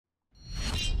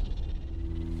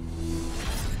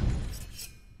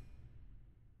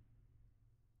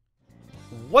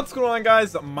What's going on,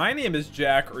 guys? My name is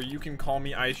Jack, or you can call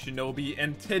me iShinobi,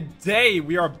 and today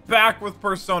we are back with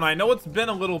Persona. I know it's been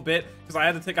a little bit because I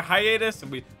had to take a hiatus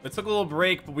and we took a little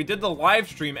break, but we did the live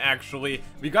stream. Actually,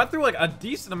 we got through like a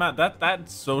decent amount. That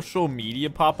social media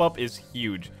pop-up is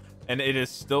huge, and it is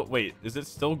still, wait, is it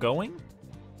still going?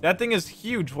 That thing is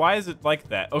huge. Why is it like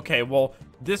that? Okay, well,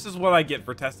 this is what I get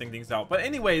for testing things out. But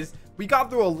anyways, we got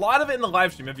through a lot of it in the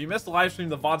live stream. If you missed the live stream,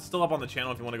 the VOD's still up on the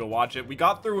channel if you want to go watch it. We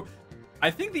got through, I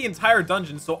think, the entire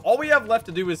dungeon. So all we have left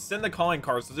to do is send the calling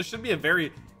card. So this should be a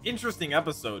very interesting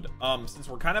episode, since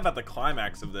we're kind of at the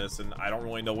climax of this and I don't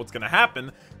really know what's going to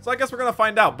happen. So I guess we're going to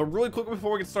find out. But really quick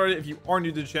before we get started, if you are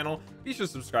new to the channel, be sure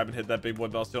to subscribe and hit that big boy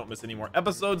bell so you don't miss any more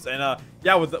episodes. And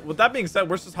yeah, with that being said,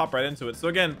 let's just hop right into it. So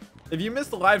again, if you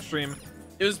missed the live stream,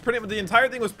 it was the entire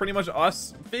thing was pretty much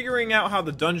us figuring out how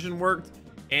the dungeon worked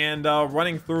and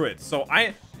running through it. So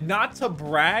not to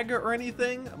brag or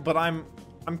anything, but I'm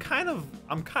kind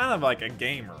of like a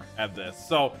gamer at this.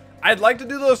 So I'd like to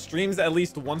do those streams at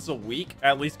least once a week,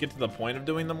 at least get to the point of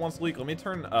doing them once a week. Let me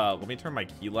turn my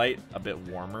key light a bit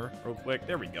warmer real quick.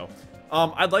 There we go.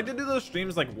 I'd like to do those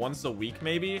streams like once a week,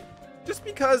 maybe, just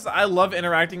because I love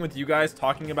interacting with you guys,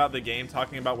 talking about the game,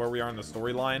 talking about where we are in the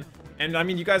storyline. And I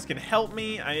mean, you guys can help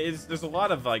me. There's a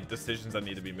lot of like decisions that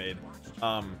need to be made.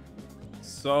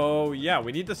 So yeah,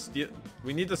 we need to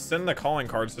send the calling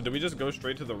card. So do we just go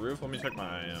straight to the roof? Let me check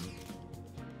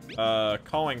my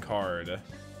calling card.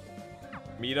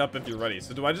 Meet up if you're ready.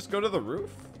 So do I just go to the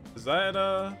roof? Is that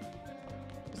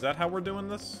how we're doing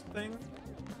this thing?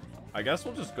 I guess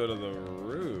we'll just go to the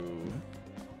roof,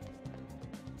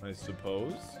 I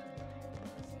suppose.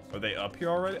 Are they up here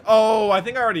already? Oh, I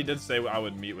think I already did say I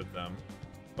would meet with them.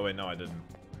 Oh wait, no, I didn't.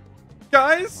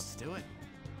 Guys, let's do it.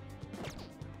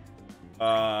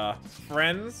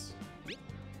 Friends,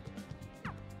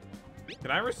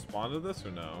 can I respond to this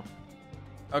or no?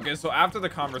 Okay, so after the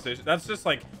conversation, that's just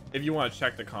like if you want to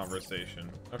check the conversation.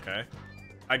 Okay,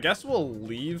 I guess we'll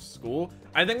leave school.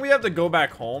 I think we have to go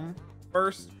back home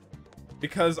first,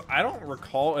 because I don't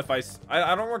recall if I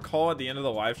don't recall at the end of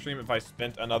the live stream if I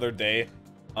spent another day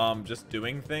just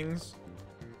doing things.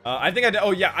 I think I did.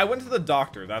 Oh yeah, I went to the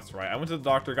doctor. That's right, I went to the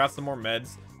doctor, got some more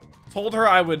meds, told her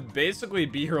I would basically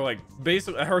be her, like,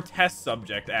 basically her test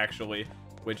subject, actually,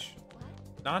 which,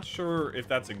 not sure if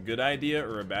that's a good idea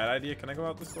or a bad idea. Can I go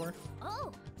out this door?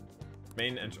 Oh,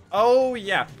 Main entrance. Oh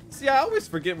yeah, see, I always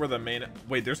forget where the main,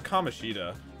 wait, there's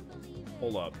Kamoshida.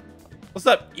 Hold up. What's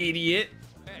up, idiot?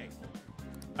 Hey,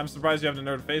 I'm surprised you have the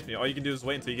nerve to face me. All you can do is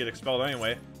wait until you get expelled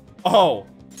anyway. Oh,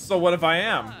 so what if I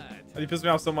am? You piss me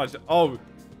off so much. Oh,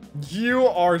 you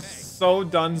are so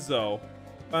donezo.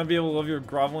 I'm gonna be able to live your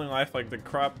groveling life like the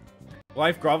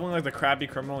groveling like the crappy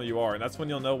criminal you are, and that's when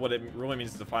you'll know what it really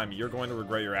means to find me. You're going to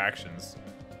regret your actions.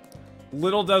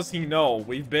 Little does he know,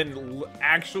 we've been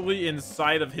actually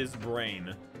inside of his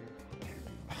brain.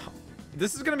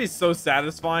 This is gonna be so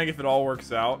satisfying if it all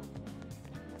works out.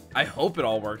 I hope it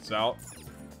all works out.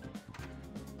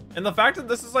 And the fact that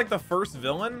this is like the first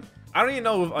villain, I don't even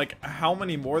know like how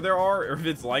many more there are, or if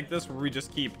it's like this where we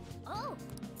just keep. oh,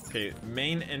 Okay,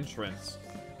 main entrance,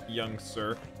 young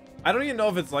sir. I don't even know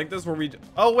if it's like this where we,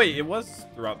 oh wait, it was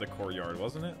throughout the courtyard,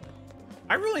 wasn't it?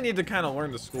 I really need to kind of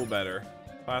learn the school better.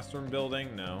 Classroom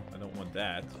building, no, I don't want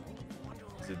that.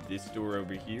 Is it this door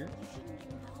over here?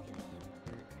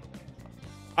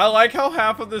 I like how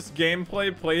half of this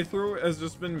gameplay playthrough has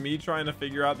just been me trying to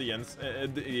figure out the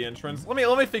entrance.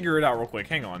 Let me figure it out real quick.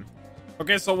 Hang on.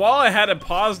 Okay, so while I had it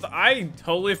paused, I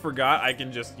totally forgot I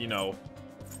can just, you know,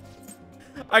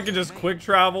 I can just quick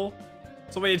travel.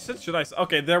 So wait, should I?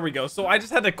 Okay, there we go. So I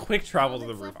just had to quick travel to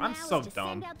the roof. I'm so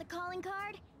dumb. send out the calling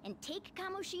card and take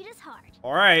Kamoshida's heart.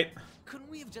 All right. couldn't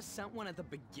we have just sent one at the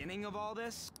beginning of all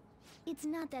this? It's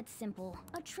not that simple.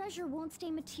 A treasure won't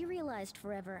stay materialized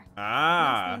forever.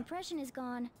 Ah. Once the impression is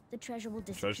gone, the treasure will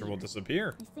disappear. Treasure will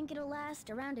disappear. I think it'll last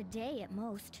around a day at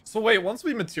most. So wait, once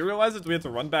we materialize it, do we have to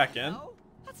run back in? No,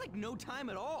 that's like no time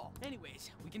at all.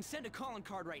 Anyways, we can send a calling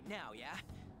card right now, yeah?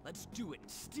 Let's do it and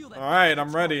steal that. All right,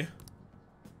 I'm ready.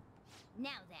 Now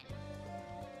then.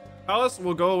 Palace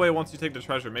will go away once you take the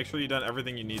treasure. Make sure you've done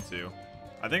everything you need to.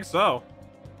 I think so.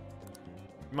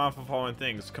 Mindful of the following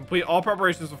things. Complete all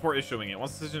preparations before issuing it.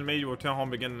 Once the decision is made, you will return home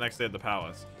and begin the next day at the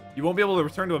palace. You won't be able to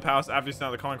return to a palace after you send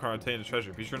out the calling card and obtain the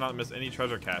treasure. Be sure not to miss any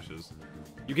treasure caches.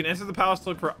 You can enter the palace to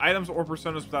look for items or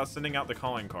personas without sending out the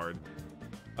calling card.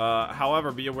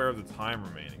 However, be aware of the time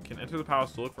remaining. Can enter the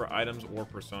palace to look for items or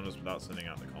personas without sending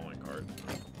out the calling card.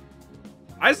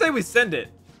 I say we send it.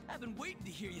 I've been waiting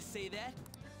to hear you say that.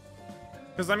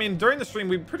 Because, I mean, during the stream,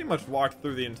 we pretty much walked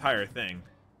through the entire thing.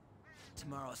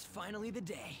 Tomorrow's finally the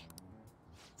day.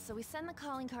 So we send the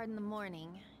calling card in the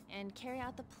morning and carry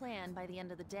out the plan by the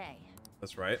end of the day.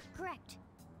 That's right. Correct.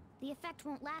 The effect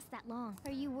won't last that long.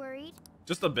 Are you worried?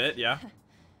 Just a bit, yeah.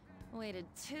 Waited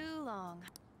too long.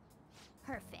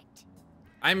 Perfect.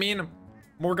 I mean,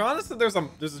 Morgana said there's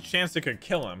a chance it could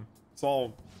kill him. It's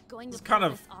all Going to it's kind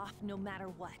pull of this off no matter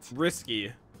what.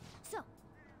 risky. So,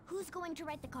 who's going to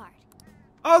write the card?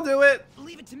 I'll do it.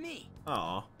 Leave it to me.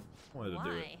 Aw, wanted to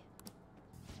do it.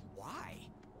 Why? Why?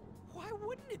 Why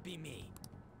wouldn't it be me?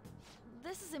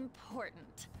 This is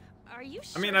important. Are you I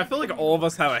sure? mean, I feel like all of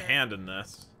us have a hand in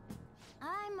this.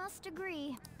 I must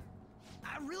agree.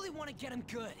 I really want to get him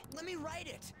good. Let me write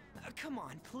it. Come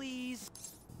on, please.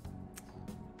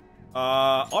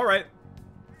 All right.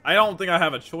 I don't think I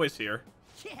have a choice here.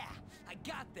 Yeah, I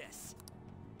got this.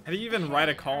 How do you even write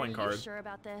a Hey, calling are card? you sure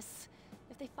about this?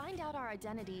 If they find out our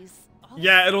identities, all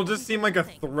Yeah, this it'll will just be seem for like a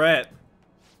nothing. threat.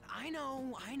 I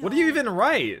know. What do you even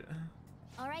write?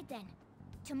 All right then.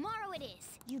 Tomorrow it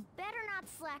is. You better not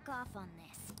slack off on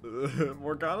this.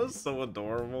 Morgana's so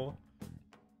adorable.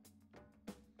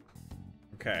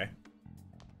 Okay.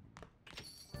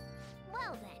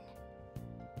 Well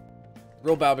then.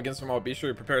 Real battle begins tomorrow. Be sure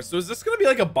you prepare. So is this gonna be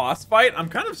like a boss fight? I'm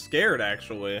kind of scared,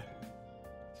 actually.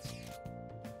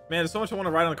 Man, there's so much I want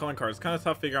to write on the calling card. It's kind of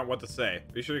tough figuring out what to say.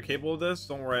 Be sure you're capable of this.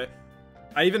 Don't worry.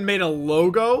 I even made a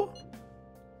logo.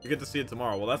 You get to see it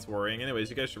tomorrow. Well, that's worrying. Anyways,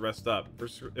 you guys should rest up.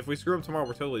 If we screw up tomorrow,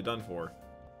 we're totally done for.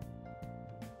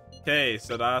 Okay,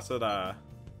 sada.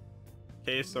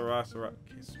 Okay, sara.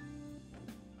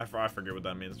 I forget what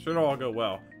that means. Should all go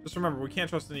well. Just remember, we can't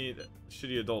trust any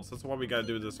shitty adults. That's why we gotta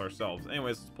do this ourselves.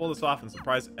 Anyways, let's pull this off and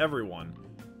surprise everyone.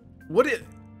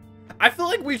 I feel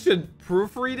like we should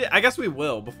proofread it. I guess we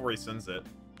will before he sends it.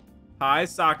 Hi,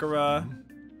 Sakura.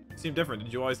 You seem different.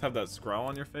 Did you always have that scowl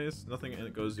on your face? Nothing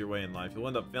goes your way in life. You'll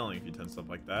end up failing if you tense up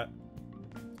like that.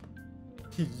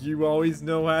 You always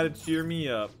know how to cheer me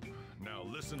up. Now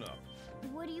listen up.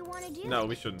 What do you want to do? No,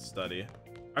 we shouldn't study.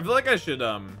 I feel like I should,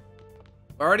 I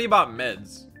already bought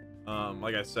meds.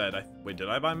 Like I said, wait, did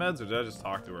I buy meds or did I just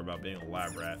talk to her about being a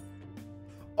lab rat?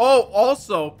 Oh,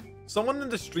 also, someone in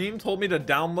the stream told me to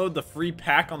download the free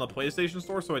pack on the PlayStation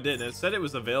Store, so I did, and it said it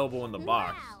was available in the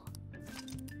box. Wow.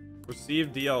 Receive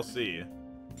DLC.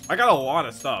 I got a lot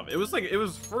of stuff. It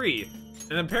was free,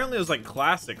 and apparently it was like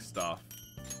classic stuff.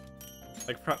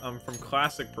 Like, from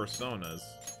classic personas.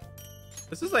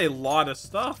 This is a lot of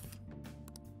stuff.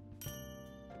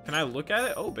 Can I look at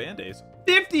it? Oh, band-aids.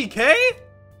 50K?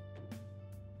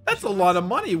 That's a lot of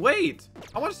money. Wait,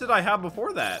 how much did I have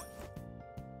before that?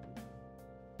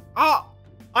 Ah,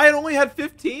 I had only had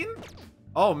 15?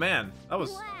 Oh man, that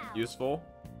was useful.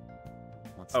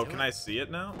 Oh, can I see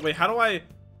it now? Wait, how do I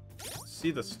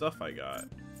see the stuff I got?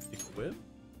 Equip?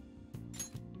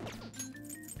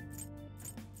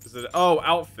 Is it, oh,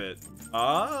 outfit.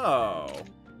 Oh.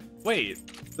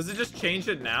 Wait, does it just change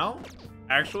it now?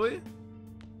 Actually?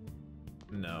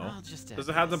 No. Does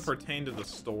it have to pertain to the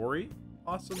story?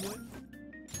 Possibly?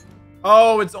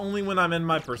 Oh, it's only when I'm in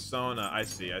my persona. I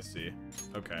see.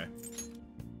 Okay.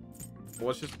 Well,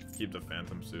 let's just keep the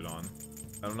phantom suit on.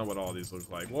 I don't know what all these look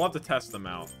like. We'll have to test them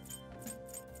out.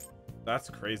 That's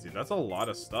crazy. That's a lot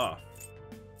of stuff.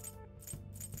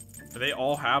 They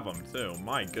all have them, too.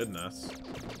 My goodness.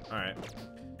 Alright.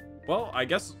 Well, I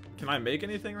guess... Can I make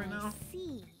anything right now?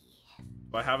 See.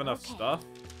 Do I have enough stuff?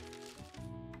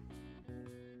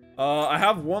 I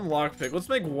have one lockpick. Let's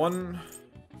make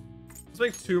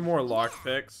two more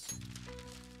lockpicks.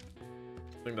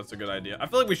 I think that's a good idea. I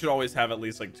feel like we should always have at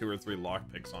least like 2 or 3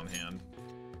 lockpicks on hand.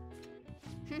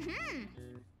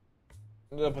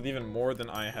 Ended up with even more than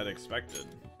I had expected.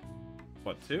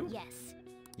 What, 2? Yes.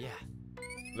 Yeah.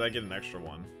 Did I get an extra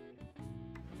one?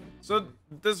 So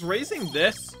does raising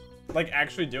this like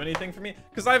actually do anything for me?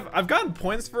 Because I've gotten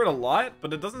points for it a lot,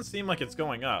 but it doesn't seem like it's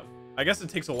going up. I guess it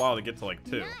takes a while to get to like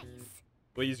 2. Nice.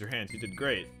 Well, use your hands. You did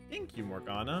great. Thank you,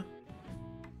 Morgana.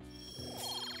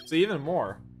 So even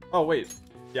more. Oh wait.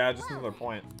 Yeah, just another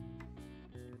point.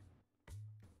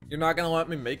 You're not gonna let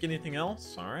me make anything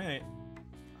else? Alright.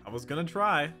 I was gonna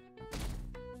try.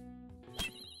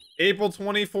 April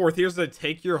 24th. Here's the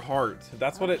Take Your Heart.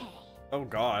 That's what it... Oh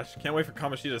gosh. Can't wait for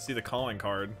KAMOSHIDA to see the calling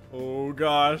card. Oh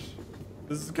gosh.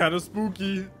 This is kind of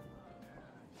spooky.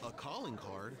 A calling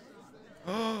card?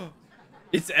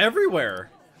 It's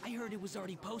everywhere. I heard it was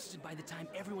already posted by the time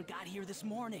everyone got here this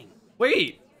morning.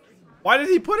 Wait. Why did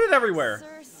he put it everywhere?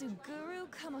 Sir Suguru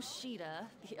Kamoshida,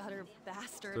 the utter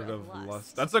bastard Sort of of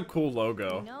lust. That's a cool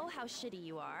logo. We know how shitty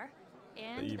you are,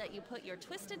 and that you put your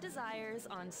twisted desires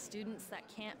on students that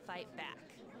can't fight back.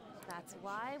 That's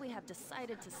why we have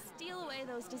decided to steal away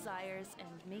those desires and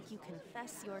make you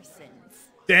confess your sins.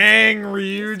 Dang, This will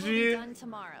be Ryuji. done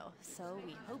tomorrow, so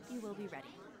we hope you will be ready.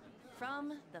 From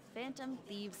the Phantom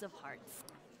Thieves of Hearts.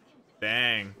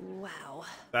 Dang. Wow.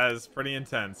 That is pretty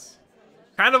intense.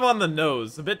 Kind of on the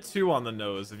nose. A bit too on the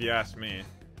nose, if you ask me.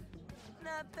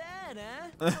 Not bad, huh?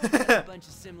 Oh, got a bunch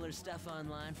of similar stuff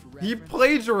online for reference. He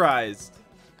plagiarized.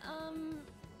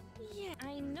 Yeah,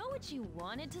 I know what you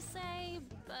wanted to say,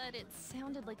 but it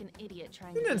sounded like an idiot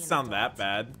trying It to be didn't an sound that adult.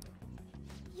 bad.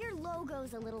 Your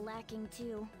logo's a little lacking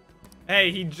too.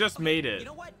 Hey, he just made it. You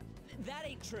know what? That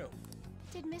ain't true.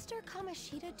 Did Mr.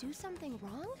 Kamoshida do something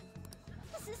wrong?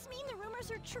 Does this mean the rumors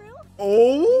are true?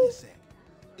 Oh? Wait a sec.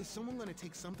 Is someone gonna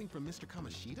take something from Mr.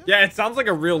 Kamoshida? Yeah, it sounds like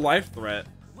a real life threat.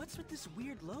 What's with this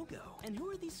weird logo? And who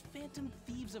are these Phantom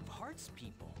Thieves of Hearts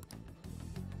people?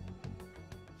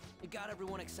 It got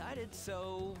everyone excited,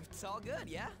 so it's all good,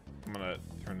 yeah? I'm gonna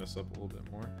turn this up a little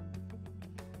bit more.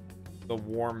 The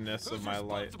warmness of my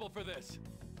light. For this?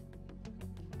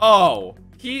 Oh, Look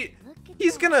at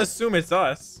he's that. gonna assume it's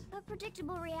us. A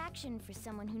predictable reaction for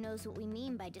someone who knows what we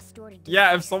mean by distorted Yeah,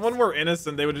 if desires. someone were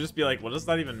innocent, they would just be like, what does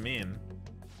that even mean?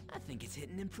 I think it's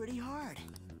hitting him pretty hard.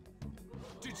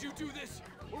 Did you do this,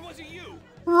 or was it you?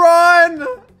 Run!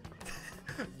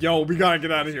 Yo, we gotta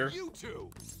get out of here. You two.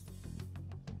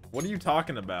 What are you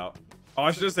talking about? Oh,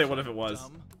 I should just say, what if it was?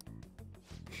 Dumb?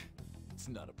 It's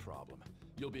not a problem.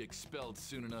 You'll be expelled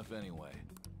soon enough anyway.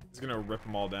 He's gonna rip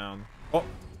them all down. Oh,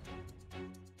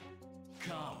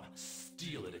 Come,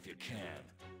 steal it if you can.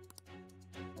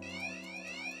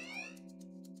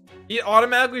 he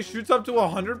automatically shoots up to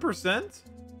 100%?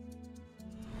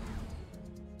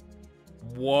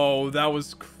 Whoa, that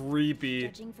was creepy.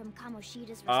 Judging from Kamoshida's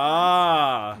response,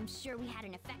 Ah. I'm sure we had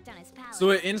an effect on his palate. So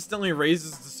it instantly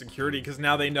raises the security because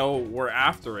now they know we're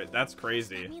after it. That's I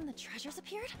crazy. mean, the treasures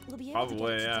appeared? We'll be able to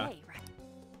Probably, get it yeah. today, right?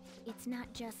 It's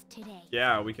not just today.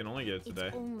 Yeah, we can only get it today.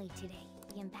 It's only today.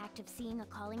 The impact of seeing a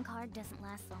calling card doesn't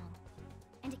last long.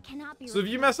 And it cannot be So if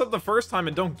you mess up the first time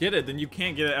and don't get it, then you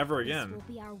can't get it ever This again. will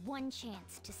be our one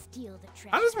chance to steal the treasure.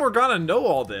 How does Morgana know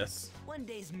all this? One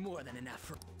day's more than enough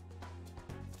for...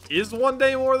 Is one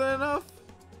day more than enough?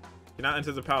 Cannot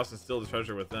enter the palace and steal the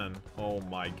treasure within. Oh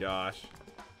my gosh.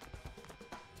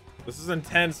 This is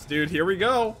intense, dude. Here we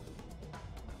go.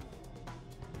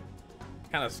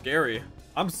 Kind of scary.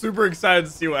 I'm super excited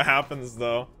to see what happens,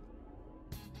 though.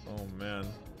 Oh, man.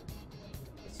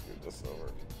 Let's scoot this over.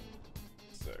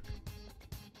 Sick.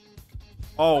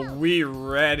 Oh, we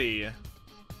ready.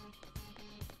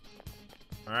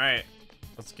 Alright.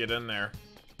 Let's get in there.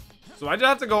 So I just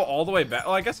have to go all the way back.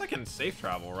 Oh, I guess I can safe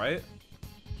travel, right?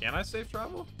 Can I safe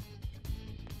travel?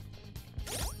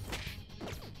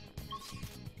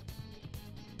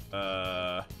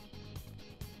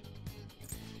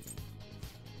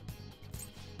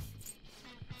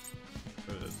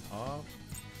 Put it off.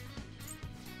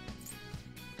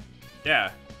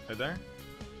 Yeah, right there.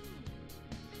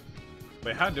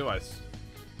 Wait, how do I?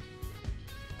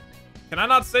 Can I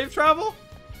not safe travel?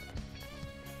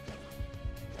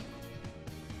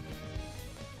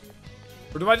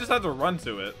 Or do I just have to run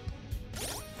to it?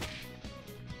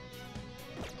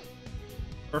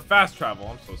 Or fast travel?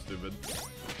 I'm so stupid.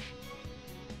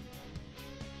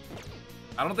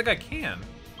 I don't think I can.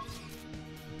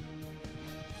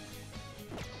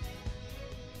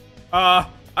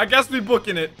 I guess we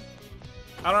booking it.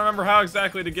 I don't remember how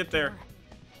exactly to get there.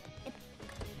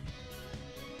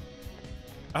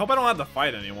 I hope I don't have to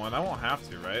fight anyone. I won't have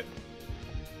to, right?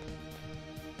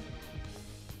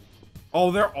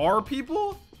 Oh, there are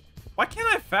people? Why can't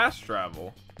I fast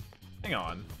travel? Hang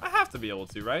on. I have to be able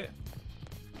to, right?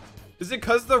 Is it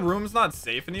because the room's not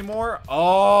safe anymore?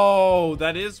 Oh,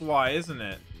 that is why, isn't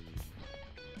it?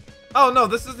 Oh, no,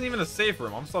 this isn't even a safe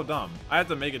room. I'm so dumb. I have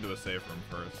to make it to a safe room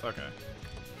first. Okay.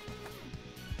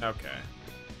 Okay.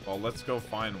 Well, let's go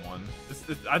find one.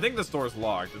 I think this door's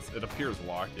locked. It appears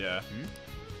locked, yeah.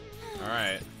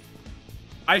 Alright.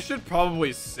 I should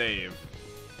probably save.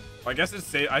 I guess it's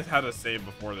save. I had a save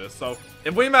before this, so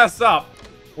if we mess up,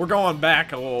 we're going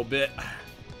back a little bit.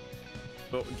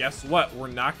 But guess what? We're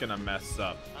not gonna mess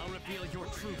up. I'll reveal your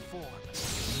true form.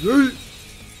 Yeet.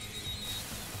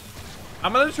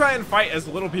 I'm gonna try and fight as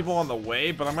little people on the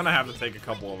way, but I'm gonna have to take a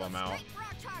couple of them out. Strike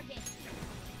for our target.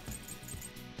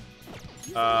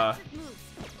 Use Uh. electric moves.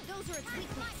 Those are its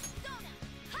weakness.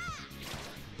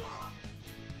 Ha!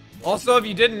 Also, if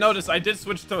you didn't notice, I did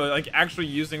switch to like actually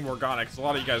using Morgana because a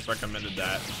lot of you guys recommended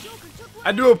that. Joker took one.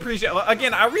 I do appreciate.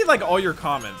 Again, I read like all your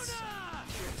comments,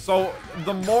 so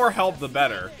the more help, the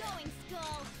better. Going,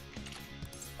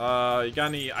 Skull. You got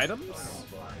any items?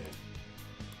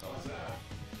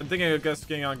 I'm thinking of us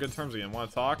getting on good terms again. Want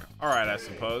to talk? Alright, I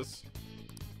suppose.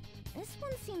 This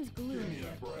one seems gloomy.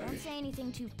 Don't say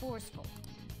anything too forceful.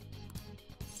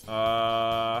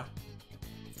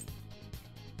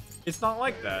 It's not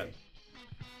like that.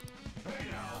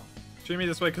 Treat me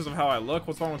this way because of how I look?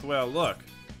 What's wrong with the way I look?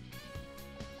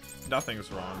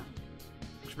 Nothing's wrong.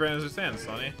 Which brand is this in,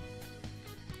 Sonny?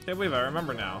 Can't believe I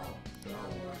remember now.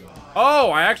 Oh,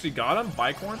 I actually got him?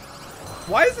 Bicorn?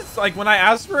 Why is it like when I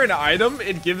ask for an item,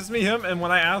 it gives me him, and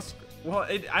when I ask, well,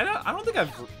 I don't think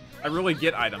I really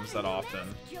get items that often.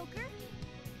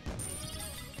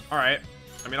 All right.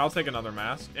 I mean, I'll take another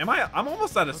mask. I'm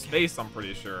almost out of space, I'm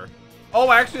pretty sure. Oh,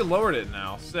 I actually lowered it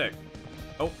now. Sick.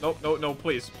 Oh, no,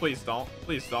 please don't.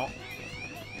 Please don't.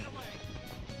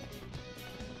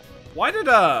 Why did,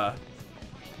 okay.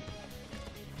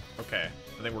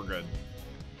 I think we're good.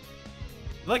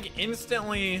 Like,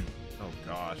 instantly... Oh,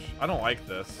 gosh. I don't like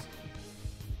this.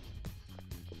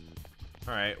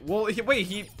 Alright. Well,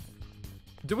 wait,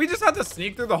 do we just have to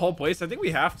sneak through the whole place? I think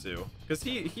we have to. Because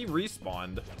he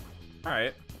respawned.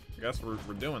 Alright. I guess we're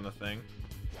doing the thing.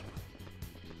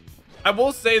 I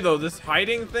will say, though, this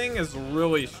hiding thing is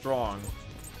really strong.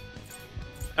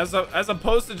 As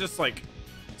opposed to just, like,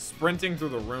 sprinting through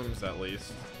the rooms, at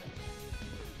least.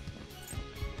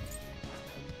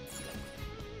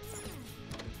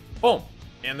 Boom.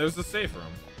 And there's the safe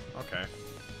room. Okay.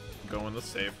 Go in the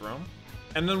safe room.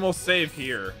 And then we'll save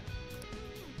here.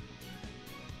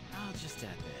 I'll just add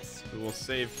this. We will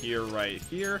save here, right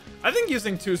here. I think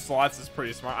using 2 slots is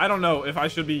pretty smart. I don't know if I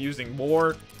should be using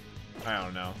more. I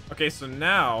don't know. Okay, so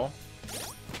now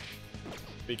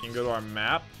we can go to our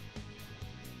map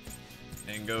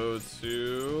and go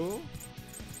to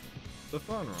the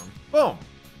throne room. Boom.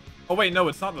 Oh, wait, no,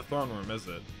 it's not the throne room, is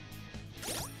it?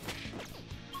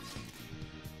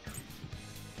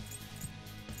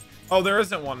 Oh, there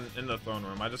isn't one in the throne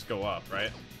room. I just go up,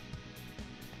 right?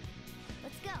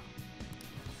 Let's go.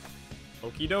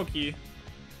 Okie dokie.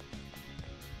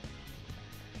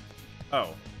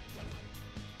 Oh.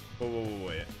 Whoa,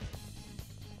 wait.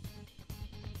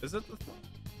 Is it the throne?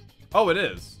 Oh, it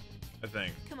is. I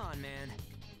think. Come on, man.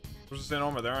 We're just saying,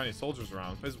 oh, there aren't any soldiers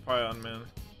around. Place is probably unmanned.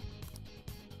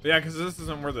 But yeah, because this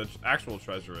isn't where the actual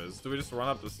treasure is. Do we just run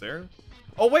up the stairs?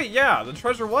 Oh, wait, yeah. The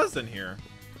treasure was in here.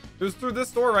 It was through this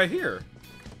door right here.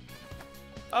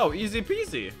 Oh, easy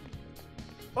peasy.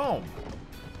 Boom.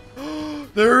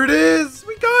 There it is.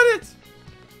 We got it.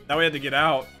 Now we had to get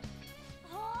out.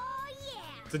 Oh yeah.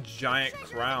 It's a giant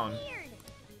crown.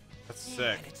 That's sick.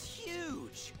 Man, it's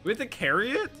huge. We have to carry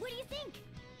it? What do you think?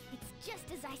 It's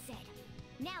just as I said.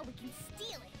 Now we can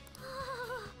steal it.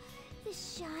 Oh, the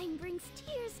shine brings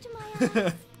tears to my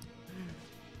eyes.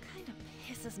 Kind of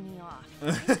pisses me off.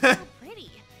 It's so pretty.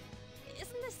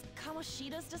 Isn't this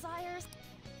Kamoshida's desires?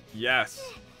 Yes.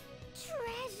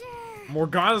 Treasure.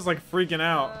 Morgana's like freaking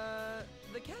out.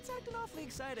 The cat's acting awfully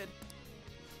excited.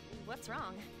 What's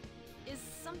wrong? Is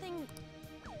something...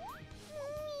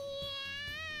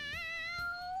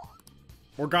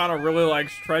 Morgana really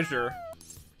likes treasure.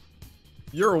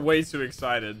 You're way too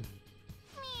excited.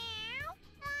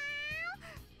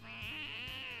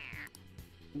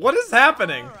 What is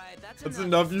happening? All right, That's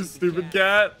enough, you stupid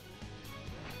cat.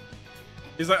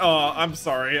 He's like, oh, I'm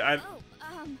sorry. Yeah.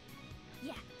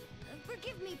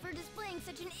 Forgive me for displaying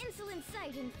such an insolent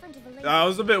sight in front of a lady. That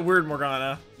was a bit weird,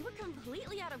 Morgana. You were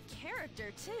completely out of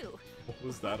character, too. What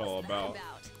was that all about?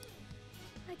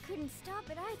 I couldn't stop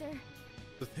it either.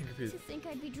 To think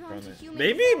I'd be drawn to human.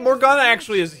 Maybe Morgana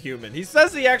actually is human. He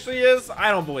says he actually is.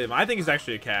 I don't believe him. I think he's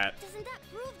actually a cat. Doesn't that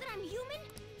prove that I'm human?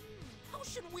 How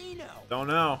should we know? Don't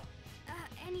know.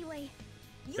 Anyway,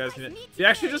 You guys need you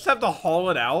actually just have to haul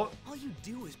it out? All you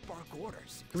do is bark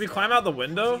orders. Can we climb out the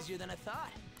window? Easier than I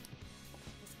thought.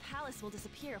 This palace will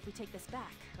disappear if we take this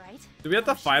back, right? Do we have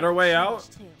to fight our way out?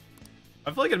 Too.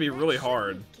 I feel like it'd be really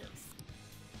hard. Good.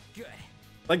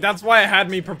 Like, that's why it had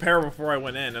me prepare before I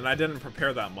went in, and I didn't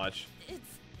prepare that much. It's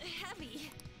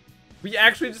heavy. We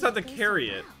actually just have to carry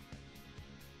it.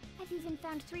 I've even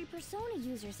found 3 Persona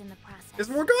users in the process. Is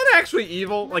Morgana actually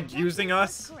evil? Like, using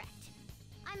us? Correct.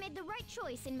 I made the right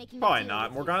choice in making. Probably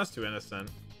not. Morgana's too innocent.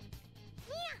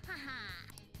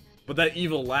 But that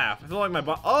evil laugh. I feel like my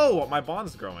bond. Oh, my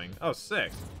bond's growing. Oh,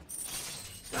 sick.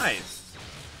 Nice.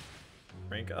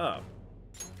 Rank up.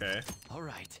 Okay. All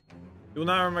right. You will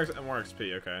not remember more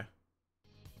XP. Okay.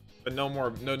 But no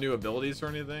new abilities or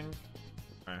anything.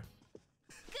 Okay.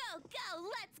 Go,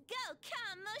 let's go,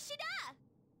 Kamoshida!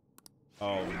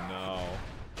 Oh no.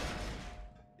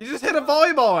 He just hit a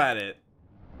volleyball at it.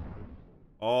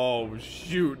 Oh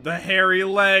shoot, the hairy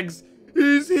legs.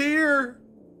 He's here.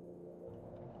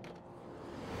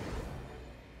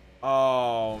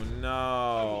 Oh I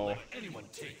no. won't let anyone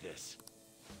take this.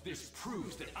 This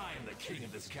proves that I am the king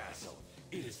of this castle.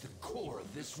 It is the core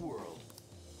of this world.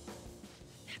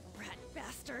 That rat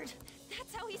bastard.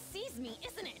 That's how he sees me,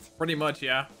 isn't it? Pretty much,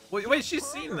 yeah. Wait, she's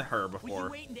seen her Were you before.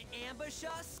 waiting to ambush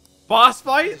us? Boss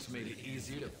fight? This made it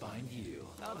easier to find you.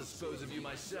 I'll dispose of you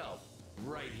myself.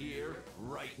 Right here,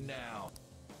 right now.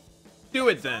 Do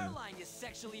it then. Our line, you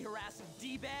sexually harassing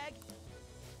D-bag.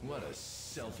 What a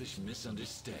selfish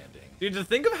misunderstanding. Dude, to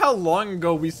think of how long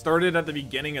ago we started at the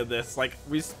beginning of this. Like,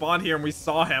 we spawned here and we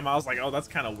saw him. I was like, oh, that's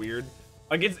kind of weird.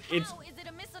 Like, it's How is it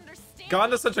a misunderstanding?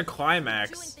 gone to such a Doing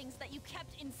climax. things that you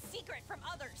kept in secret from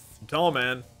others. Tell him,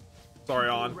 man. Sorry,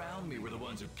 People on. around me were the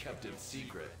ones who kept it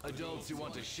secret. Adults who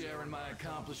want to share in my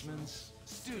accomplishments.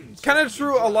 Students. Kind of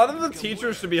true. A lot of the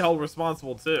teachers should be held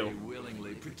responsible They too.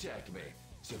 willingly protect me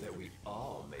so that we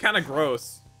all make Kind of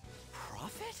gross.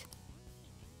 Profit?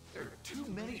 There are too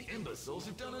many imbeciles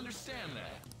who don't understand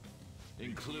that.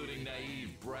 Including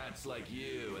naive brats like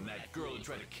you and that girl who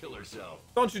tried to kill herself.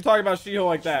 Don't you talk about She-Hulk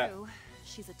like that. True.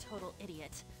 She's a total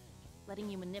idiot. Letting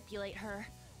you manipulate her.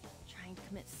 Trying to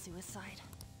commit suicide.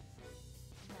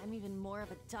 I'm even more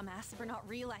of a dumbass for not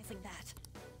realizing that.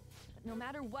 But no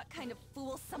matter what kind of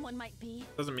fool someone might be,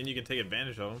 Doesn't mean you can take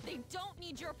advantage of them. they don't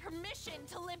need your permission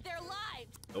to live their lives.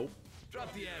 Nope.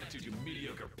 Drop the attitude, you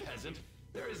mediocre peasant.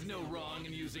 There is no wrong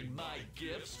in using my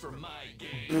gifts for my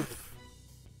gain.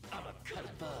 I'm a cut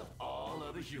above all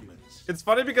other humans. It's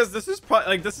funny because this is probably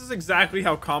like this is exactly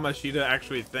how Kamoshida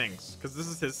actually thinks, because this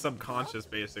is his subconscious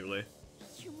basically.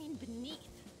 You mean beneath?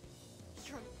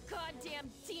 You're a goddamn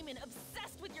demon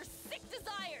obsessed with your sick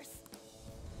desires.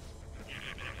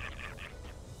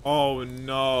 Oh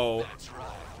no. That's right.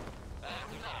 I'm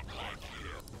not like you.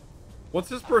 What's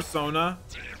his persona?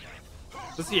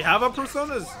 Does he have a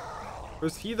persona? Or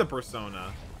is he the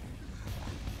persona?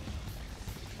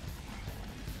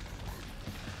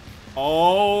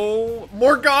 Oh,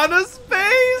 Morgana's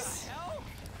face?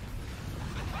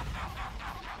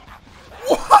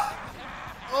 What?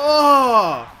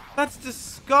 Oh, that's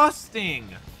disgusting.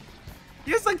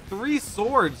 He has like 3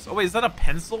 swords. Oh wait, is that a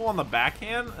pencil on the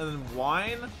backhand and then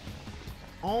wine?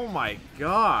 Oh my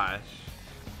gosh.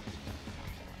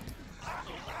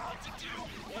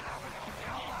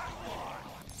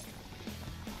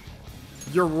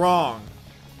 You're wrong.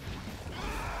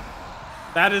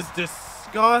 That is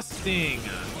disgusting.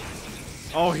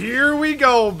 Oh, here we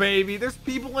go, baby. There's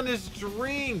people in his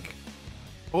drink.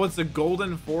 Oh, it's a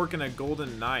golden fork and a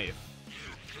golden knife.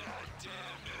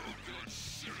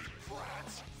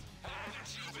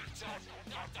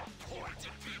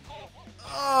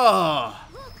 Ugh.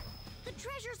 Look, the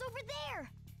treasure's over there.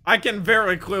 I can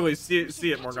very clearly see We should it,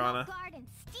 get you Morgana. off guard and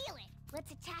steal it.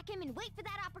 Let's attack him and wait for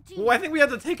that opportunity. Well, I think we have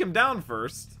to take him down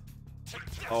first.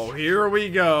 Oh, here we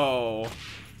go.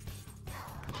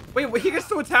 Wait, he gets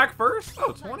to attack first?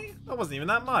 Oh, 20? That wasn't even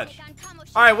that much. Take on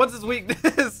KAMOSHIDA. All right, what's his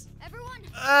weakness? Everyone,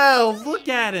 Oh, look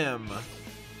at him.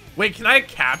 Wait, can I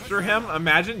capture him?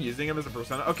 Imagine using him as a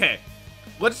persona. Okay,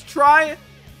 let's try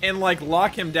and like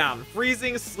lock him down.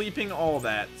 Freezing, sleeping, all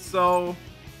that. So,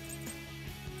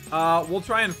 we'll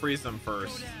try and freeze him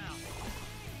first.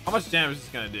 How much damage is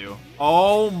this gonna do?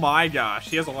 Oh my gosh,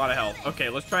 he has a lot of health. Okay,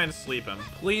 let's try and sleep him.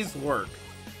 Please work.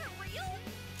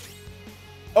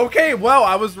 Okay, well,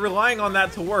 I was relying on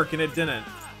that to work and it didn't.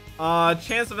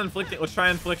 Chance of inflicting, let's try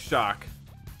and inflict shock.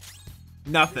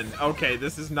 Nothing. Okay,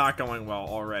 this is not going well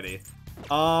already.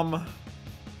 How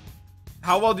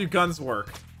well do guns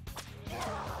work?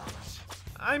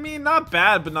 I mean, not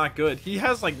bad, but not good. He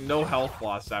has like no health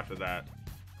loss after that.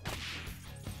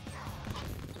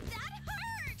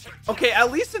 Okay,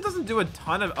 at least it doesn't do a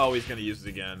ton of... Oh, he's gonna use it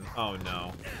again. Oh,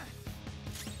 no.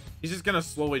 He's just gonna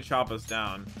slowly chop us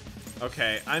down.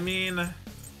 Okay, I mean,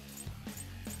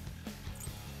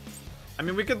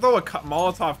 we could throw a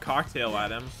Molotov cocktail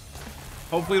at him.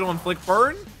 Hopefully it'll inflict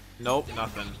burn? Nope,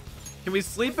 nothing. Can we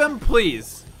sleep him,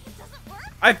 please?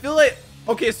 I feel like...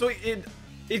 Okay, so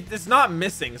it's not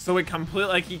missing, so it completely...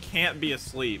 Like, he can't be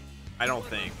asleep. I don't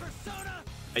think.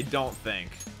 I don't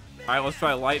think. Alright, let's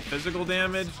try light physical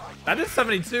damage. That is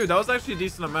 72. That was actually a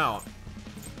decent amount.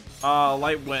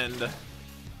 Light wind.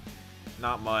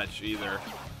 Not much either.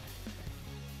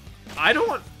 I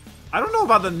don't know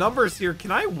about the numbers here. Can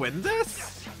I win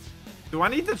this? Do I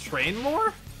need to train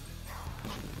more?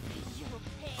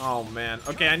 Oh man.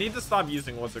 Okay, I need to stop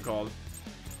using what's it called?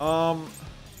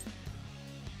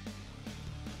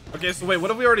 Okay, so wait, what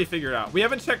have we already figured out? We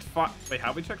haven't checked fire. Wait,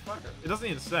 have we checked fire? It doesn't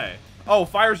even say. Oh,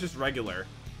 fire's just regular.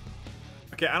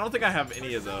 Okay, I don't think I have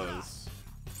any of those.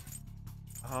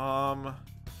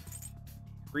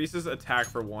 Increases attack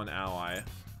for 1 ally.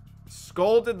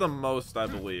 Skull did the most, I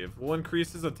believe. We'll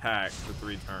increase his attack for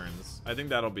 3 turns. I think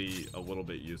that'll be a little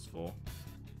bit useful.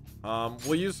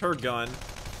 We'll use her gun.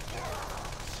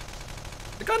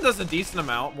 The gun does a decent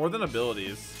amount, more than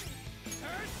abilities.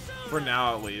 For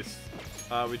now, at least.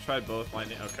 We tried both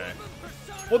lightning. Okay.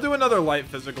 We'll do another light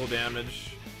physical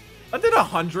damage. I did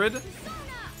 100.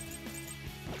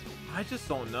 I just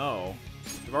don't know.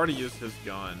 We've already used his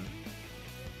gun.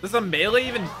 Does a melee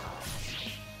even...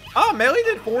 Oh, melee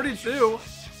did 42.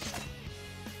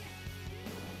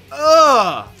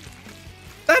 Ugh!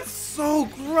 That's so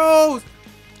gross!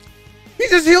 He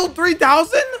just healed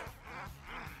 3,000?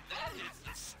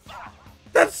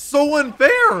 That's so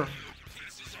unfair!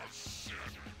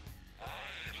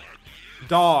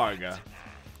 Dog.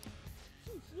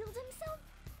 He healed himself?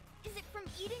 Is it from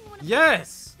eating one of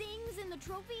Yes! the things in the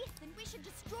trophy? Then we should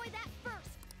destroy that first.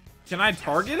 Can I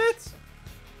target it?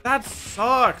 That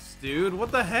sucks, dude.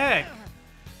 What the heck?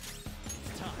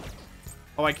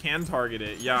 Oh, I can target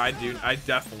it. Yeah, I do. I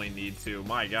definitely need to.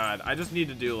 My God. I just need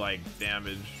to do, like,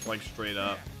 damage, like, straight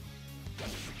up.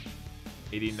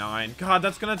 89. God,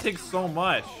 that's gonna take so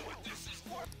much.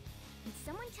 When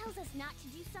someone tells us not to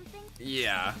do something,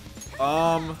 Yeah.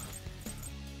 I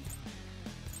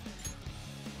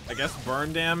guess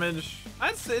burn damage.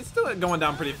 It's still going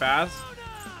down pretty fast.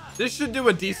 This should do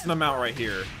a decent amount right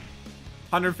here.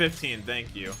 115,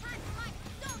 thank you.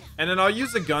 And then I'll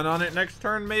use a gun on it next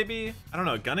turn, maybe. I don't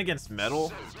know, gun against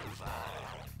metal.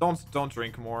 Don't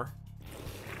drink more.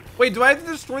 Wait, do I have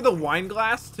to destroy the wine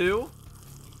glass too?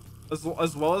 As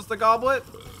well as the goblet?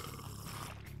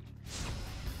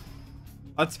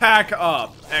 Attack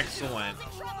up. Excellent.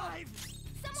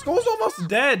 Skull's almost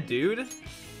dead, dude.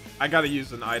 I gotta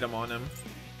use an item on him.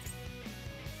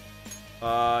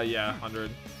 Yeah,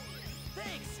 100.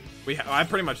 I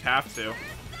pretty much have to.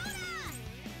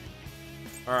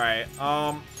 Alright,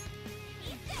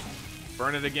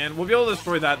 burn it again. We'll be able to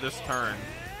destroy that this turn.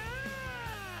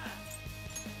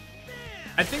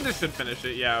 I think this should finish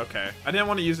it. Yeah, okay. I didn't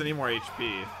want to use any more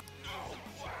HP.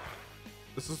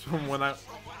 This is from when I...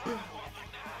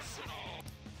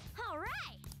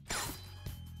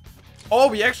 Oh,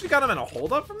 we actually got him in a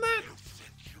hold-up from that?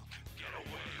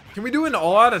 Can we do an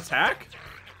all-out attack?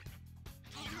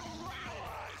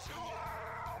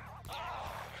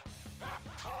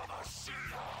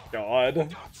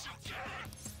 God.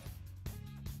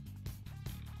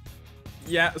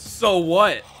 Yeah, so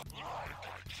what?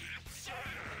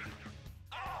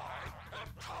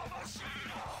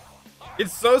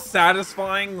 It's so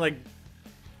satisfying, like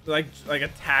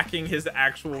attacking his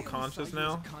actual conscious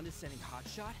now. Condescending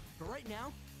hotshot, but right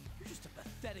now, you're just a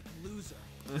pathetic loser.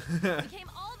 We came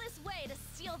all this way to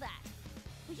steal that.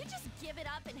 Will you just give it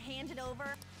up and hand it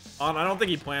over? I don't think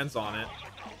he plans on it.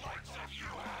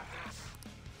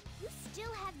 you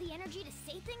still have the energy to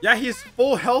say things. Yeah, like he's that?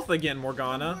 full health again,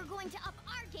 Morgana. We're going to up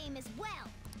our game as well.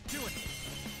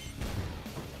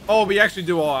 Oh, we actually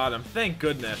do all out him. Thank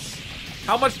goodness.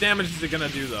 How much damage is it gonna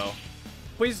do though?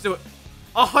 Please do it.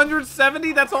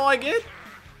 170? That's all I get?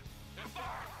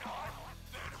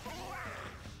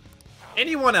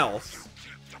 Anyone else?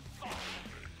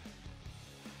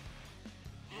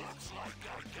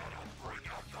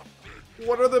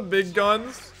 What are the big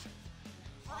guns?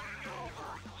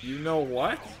 You know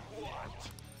what?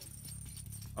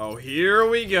 Oh, here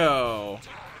we go.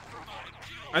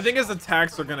 I think his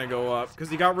attacks are gonna go up because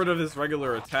he got rid of his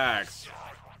regular attacks.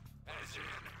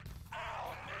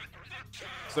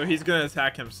 So he's gonna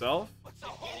attack himself?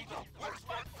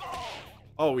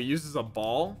 Oh, he uses a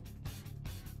ball?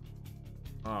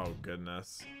 Oh,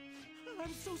 goodness.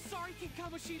 I'm so sorry, King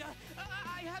Kamoshida.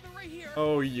 I have it right here.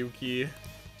 Oh, Yuki.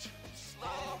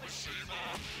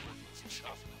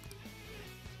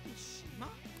 Mishima?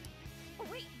 Oh,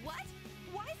 wait, what?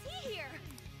 Why is he here?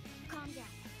 Calm down.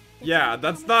 Yeah,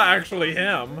 that's not actually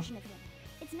him.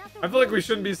 It's not the I feel like we real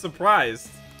shouldn't be Shujin. surprised.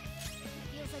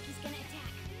 Feels like he's gonna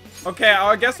attack. Okay,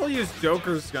 I guess I'll use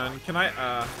Joker's gun. Can I?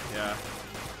 Yeah.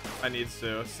 I need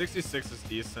to. 66 is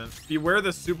decent. Beware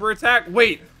the super attack.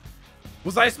 Wait,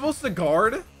 was I supposed to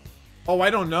guard? Oh, I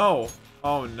don't know.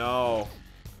 Oh, no.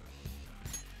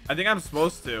 I think I'm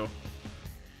supposed to.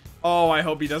 Oh, I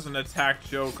hope he doesn't attack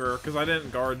Joker, because I didn't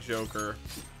guard Joker.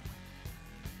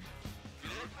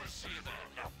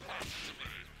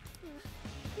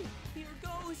 Here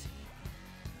goes.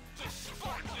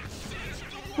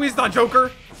 Please not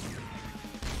Joker.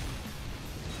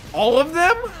 All of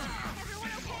them?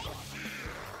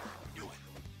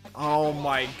 Oh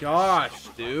my gosh,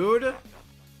 dude. I'm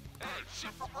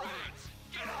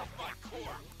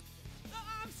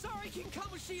sorry, King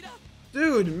Kamoshida.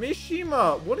 Dude,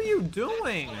 Mishima, what are you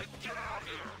doing?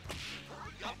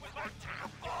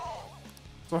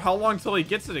 So how long till he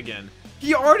gets it again?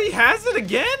 He already has it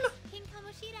again? King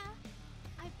Kamoshida,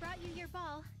 I brought you your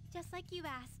ball, just like you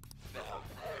asked. Now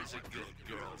there's a good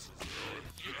girl,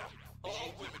 Suzuki. Yeah,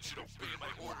 all women should obey my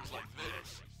orders like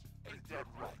this. Ain't that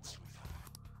right,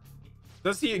 sweetheart?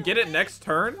 Does he get it next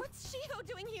turn? What's Shiho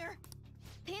doing here?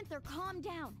 Panther, calm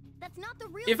down. That's not the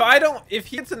real. If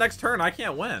he gets the next turn, I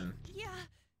can't win. Yeah,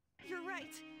 you're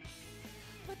right.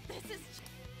 But this is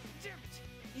Damn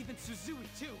it! Even Suzui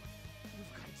too. You've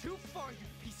gone too far, you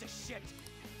piece of shit.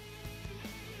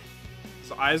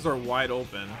 His eyes are wide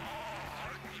open.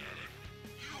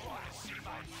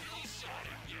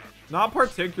 Not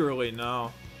particularly,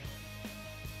 no.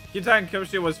 Keep attacking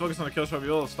Kamoshida was focused on the kill shot, be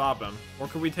able to stop him. Or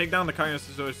could we take down the Kagura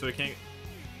Suzui so he can't...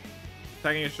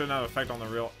 Attacking it shouldn't have effect on the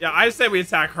real... Yeah, I say we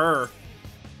attack her.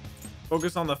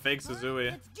 Focus on the fake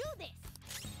Suzui. Let's do this.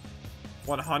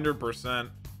 100%.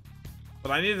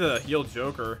 But I need to heal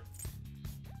Joker.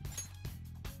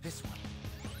 This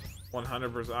one.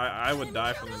 100%. I would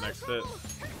die from the next hit.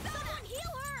 Someone heal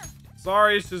her.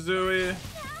 Sorry, Suzui. Let's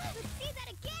see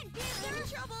that again, dude. They're in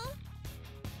trouble.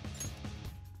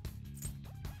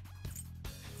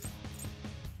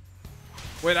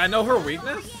 Wait, I know her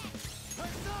weakness?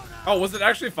 Oh, was it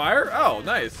actually fire? Oh,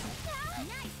 nice. Nice,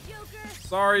 Joker.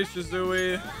 Sorry,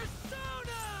 Shizui.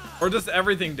 Or does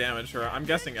everything damage her? I'm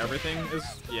guessing everything is...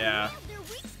 Yeah. Their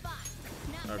weak spot.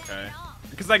 Not bad Okay. at all.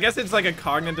 Because I guess it's like a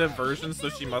cognitive version, so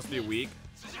she must be weak.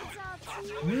 That's all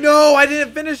too- No, I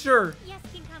didn't finish her. Yes,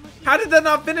 King Kamoshida. How did that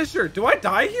not finish her? Do I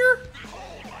die here?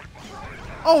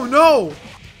 Oh, no.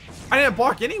 I didn't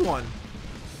block anyone.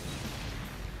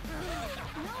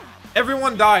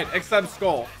 Everyone died except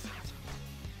Skull.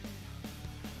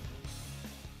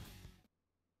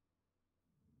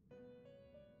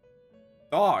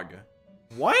 Dog.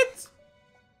 What?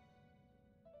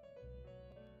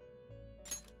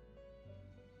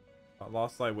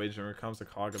 Lost light wager becomes a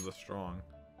cog of the strong.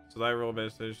 So that real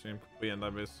base station complete and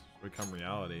that base become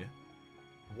reality.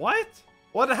 What?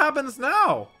 What happens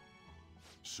now?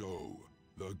 So,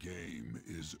 the game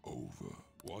is over.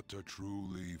 What a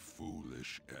truly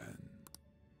foolish end.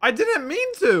 I didn't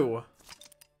mean to.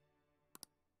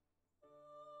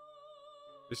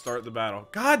 Restart the battle.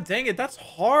 God dang it, that's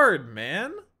hard,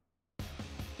 man.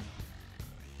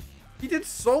 He did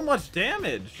so much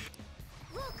damage.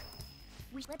 Look.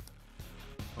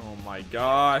 Oh my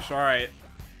gosh, alright.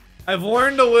 I've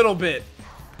learned a little bit,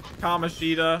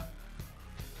 Kamoshida.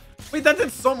 Wait, that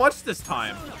did so much this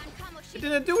time. It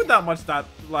didn't do it that much that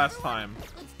last time.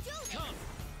 Let's do this.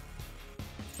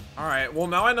 Alright, well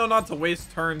now I know not to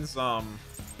waste turns, well,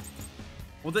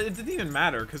 it didn't even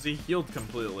matter because he healed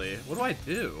completely. What do I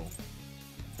do?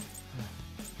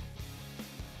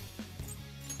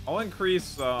 I'll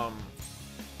increase, All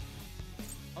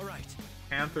right.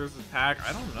 Panther's attack.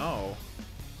 I don't know.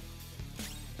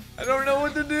 I don't know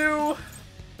what to do.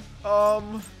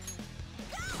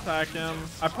 Attack him.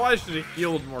 I probably should have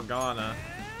healed Morgana.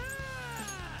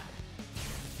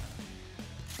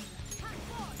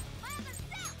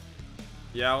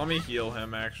 Yeah, let me heal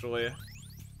him actually.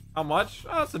 How much?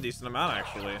 Oh, that's a decent amount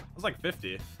actually. It was like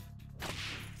 50.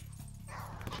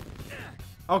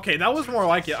 Okay, that was more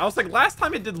like it. I was like, last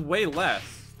time it did way less.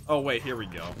 Oh wait, here we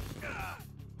go.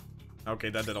 Okay,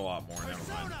 that did a lot more.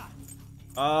 Never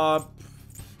mind.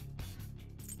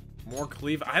 More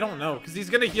cleave. I don't know, because he's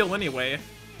gonna heal anyway.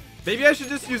 Maybe I should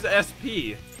just use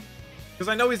SP, because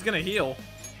I know he's gonna heal.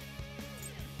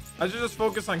 I should just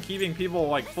focus on keeping people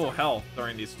like full health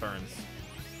during these turns.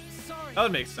 That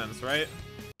would make sense, right?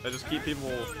 I just keep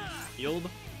people healed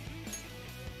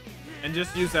and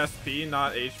just use SP,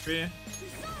 not HP.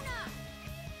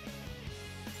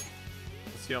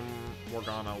 Let's heal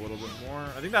Morgana a little bit more.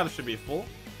 I think that should be full.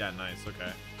 Yeah, nice.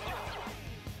 Okay.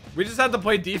 We just had to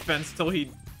play defense till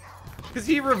he, because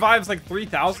he revives like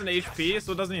 3,000 HP,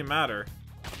 so it doesn't even matter.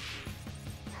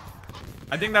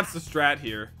 I think that's the strat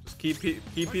here. Just keep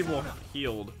people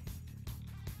healed.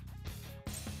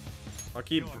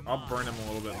 I'll burn him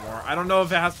a little bit more. I don't know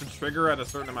if it has to trigger at a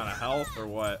certain amount of health or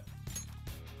what.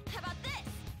 How about this?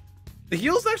 The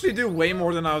heals actually do way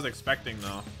more than I was expecting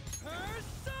though.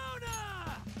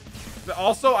 But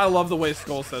also, I love the way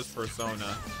Skull says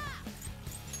Persona.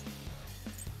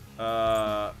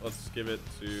 Let's give it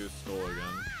to Skull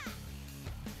again.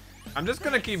 I'm just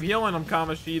gonna keep healing him,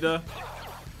 Kamoshida.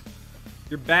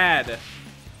 You're bad.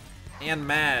 And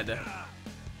mad.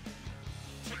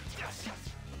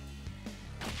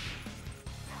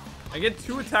 I get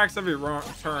 2 attacks every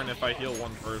turn if I heal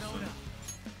one person.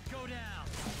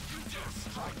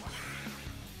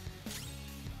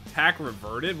 Attack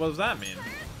reverted? What does that mean?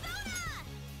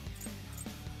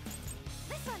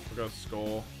 We'll go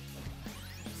Skull.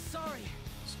 sorry.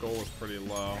 Skull was pretty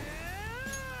low.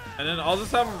 And then I'll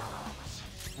just have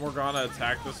Morgana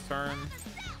attack this turn.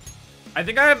 I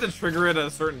think I have to trigger it at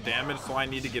a certain damage, so I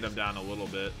need to get him down a little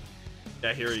bit.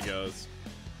 Yeah, here he goes.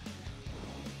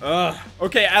 Ugh.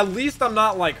 Okay, at least I'm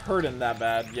not like hurting that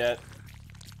bad yet.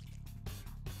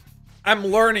 I'm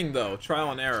learning though,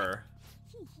 trial and error.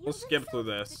 We'll skip through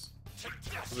this,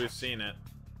 because we've seen it.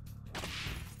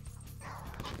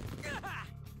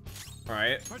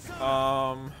 Alright.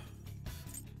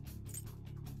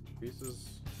 Increases.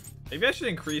 Maybe I should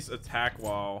increase attack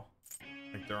while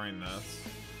like during this.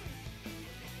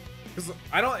 Because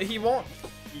he won't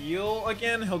heal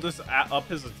again, he'll just up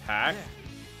his attack.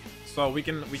 So we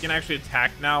can actually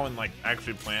attack now and like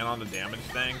actually plan on the damage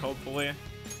thing, hopefully.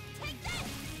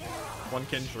 One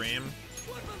can dream.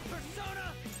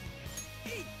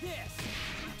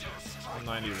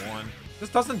 191. This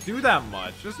doesn't do that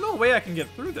much. There's no way I can get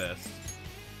through this.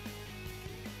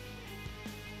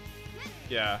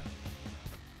 Yeah.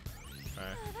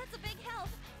 Okay. That's a big help.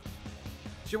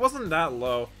 She wasn't that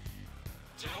low.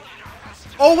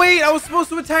 Oh wait, I was supposed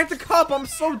to attack the cup. I'm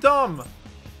so dumb.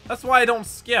 That's why I don't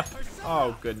skip.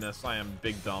 Oh goodness, I am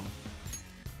big dumb.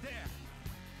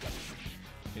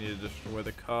 You need to destroy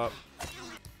the cup.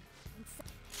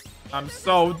 I'm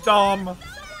so dumb.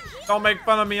 Don't make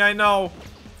fun of me, I know.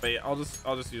 Wait, I'll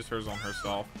just use hers on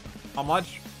herself. How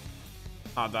much?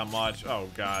 Not that much. Oh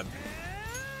god.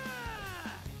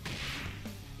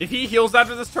 If he heals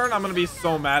after this turn, I'm gonna be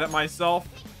so mad at myself.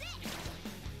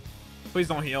 Please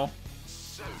don't heal.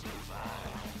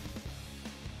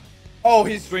 Oh,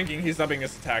 he's drinking. He's upping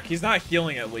his attack. He's not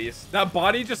healing at least. That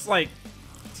body just like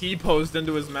T-posed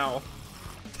into his mouth.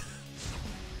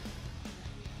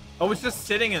 Oh, it's just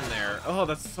sitting in there. Oh,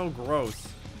 that's so gross.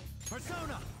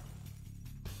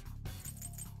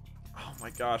 Oh my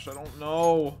gosh, I don't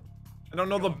know. I don't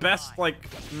know the best like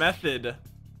method.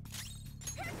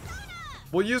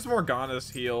 We'll use Morgana's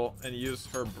heal and use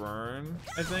her burn,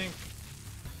 I think.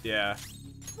 Yeah.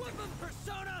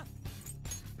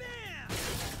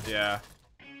 Yeah.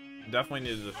 Definitely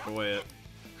need to destroy it.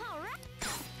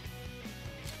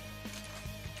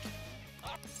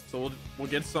 So we'll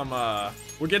get some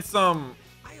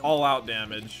all-out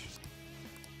damage.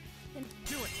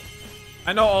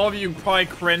 I know all of you probably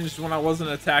cringed when I wasn't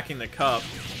attacking the cup.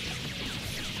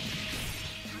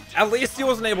 At least he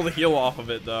wasn't able to heal off of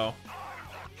it though.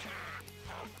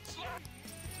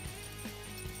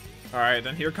 Alright,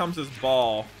 then here comes his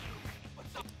ball.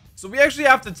 So we actually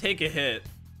have to take a hit,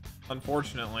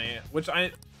 unfortunately, which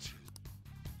I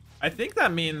think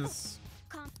that means,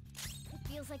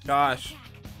 gosh,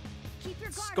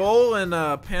 Skull and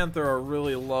Panther are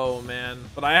really low, man,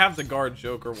 but I have to guard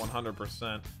Joker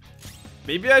 100%.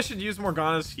 Maybe I should use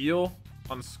Morgana's heal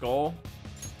on Skull.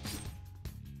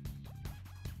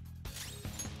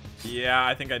 Yeah,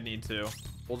 I think I need to.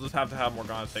 We'll just have to have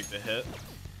Morgana take the hit.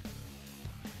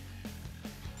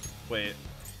 Wait.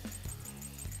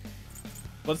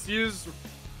 Let's use,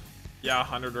 yeah,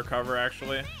 100 recover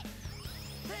actually.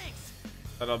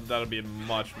 That'll be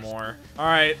much more. All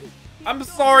right, I'm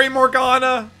sorry,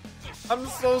 Morgana. I'm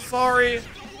so sorry.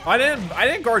 I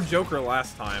didn't guard Joker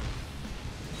last time.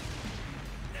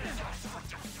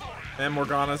 And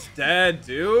Morgana's dead,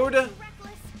 dude.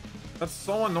 That's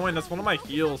so annoying. That's one of my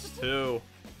heals too.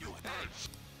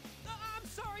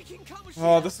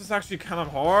 Oh, this is actually kind of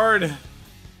hard.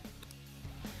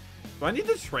 Do I need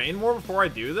to train more before I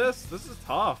do this? This is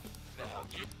tough.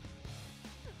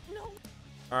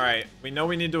 Alright, we know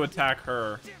we need to attack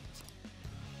her.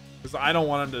 Because I don't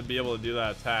want him to be able to do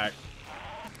that attack.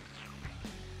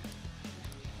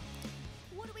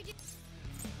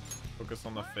 Focus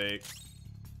on the fake.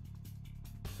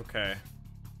 Okay.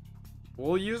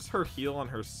 We'll use her heal on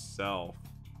herself.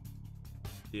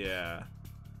 Yeah.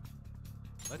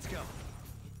 Let's go.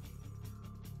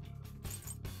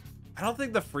 I don't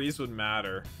think the freeze would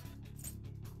matter.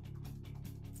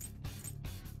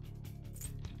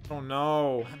 Oh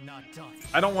no. I'm not done.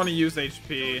 I don't want to use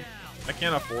HP. I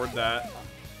can't afford that.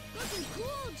 Looking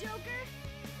cool, Joker.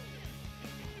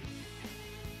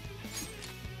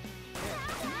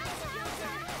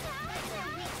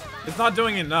 It's not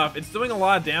doing enough. It's doing a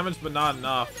lot of damage, but not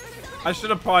enough. I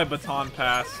should have probably baton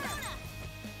passed.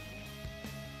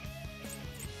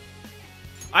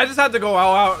 I just had to go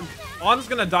all out. On's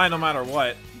gonna die no matter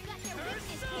what.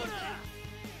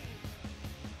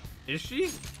 Is she?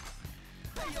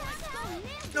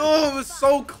 No, it was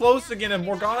so close again. If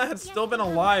Morgana had still been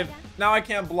alive, now I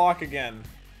can't block again.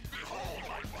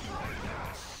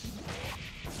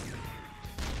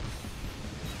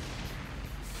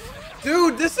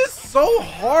 Dude, this is so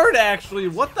hard actually.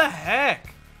 What the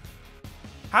heck?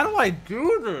 How do I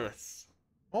do this?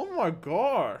 Oh my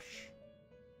gosh.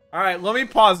 Alright, let me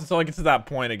pause until I get to that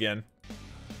point again.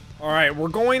 Alright, we're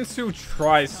going to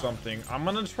try something. I'm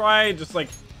gonna try just like,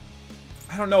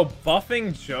 I don't know,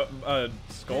 buffing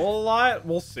Skull a lot?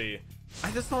 We'll see.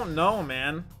 I just don't know,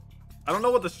 man. I don't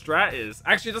know what the strat is.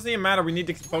 Actually, it doesn't even matter. We need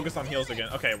to focus on heals again.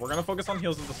 Okay, we're gonna focus on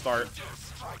heals at the start.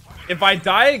 If I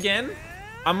die again,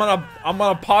 I'm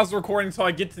gonna pause the recording until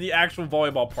I get to the actual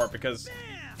volleyball part because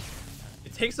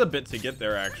it takes a bit to get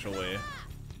there, actually.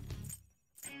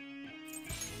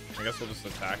 I guess we'll just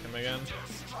attack him again.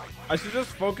 I should just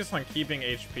focus on keeping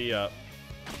HP up.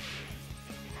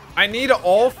 I need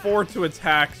all 4 to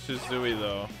attack Shizui,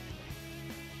 though.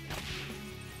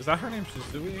 Is that her name,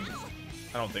 Shizui?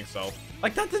 I don't think so.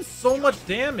 Like, that did so much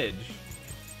damage.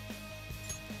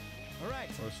 Alright.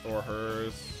 Restore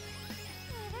hers.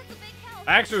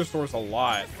 Actually restores a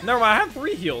lot. Never mind, I have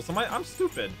 3 heals. I'm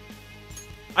stupid.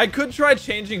 I could try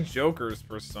changing Joker's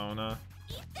persona.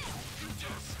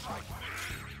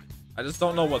 I just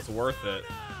don't know what's worth it.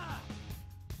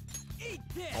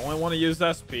 I only want to use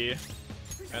SP.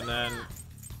 And then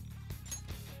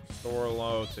restore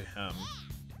low to him.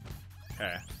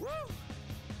 Okay.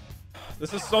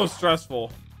 This is so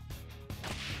stressful.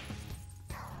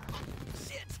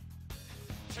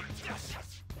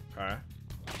 Okay.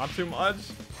 Not too much.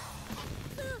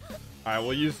 Alright,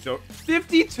 we'll use Joke.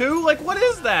 52? Like, what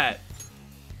is that?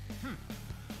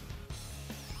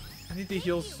 I need to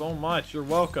heal so much. You're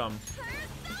welcome.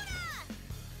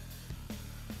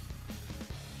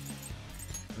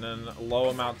 And then a low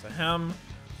amount to him.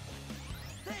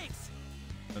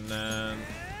 And then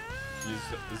use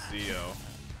the Zio.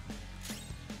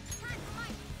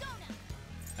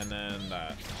 And then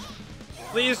that.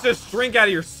 Please just drink out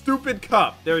of your stupid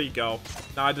cup. There you go.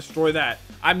 Now I destroy that.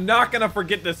 I'm not gonna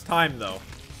forget this time though.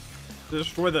 To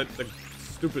destroy the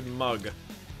stupid mug.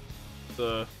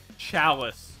 The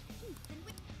chalice.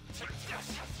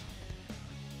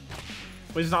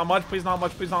 Please not much, please not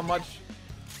much, please not much.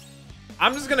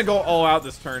 I'm just gonna go all out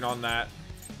this turn on that.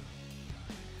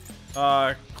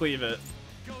 Cleave it.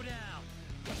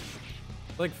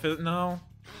 Like, no.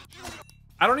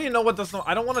 I don't even know what this.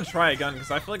 I don't want to try a gun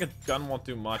because I feel like a gun won't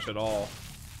do much at all.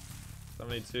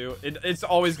 72. It's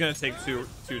always gonna take two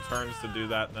turns to do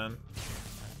that then.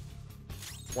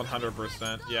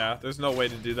 100%. Yeah, there's no way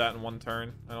to do that in one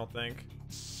turn. I don't think.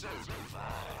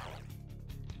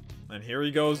 And here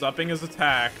he goes, upping his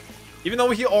attack, even though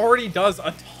he already does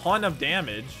a ton of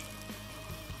damage.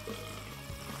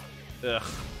 Ugh.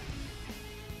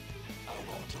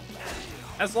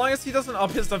 As long as he doesn't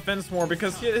up his defense more,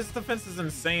 because his defense is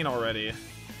insane already.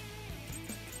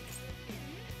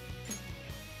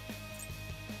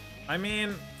 I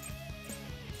mean...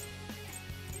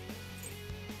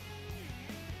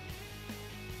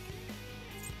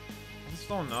 I just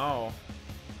don't know.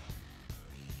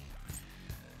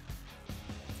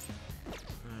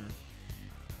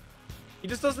 He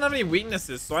just doesn't have any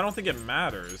weaknesses, so I don't think it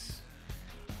matters.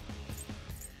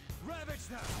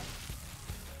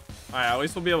 Alright, at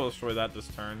least we'll be able to destroy that this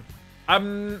turn.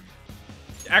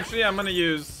 Actually, I'm gonna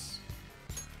use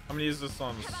this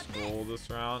on Skull this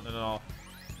round, and then I'll...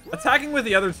 Attacking with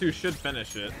the other two should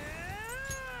finish it.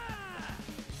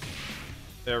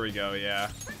 There we go,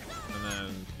 yeah. And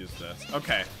then use this.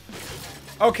 Okay.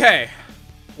 Okay.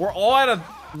 We're all at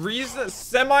a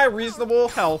semi-reasonable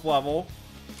health level.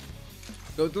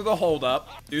 Go through the hold up.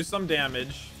 Do some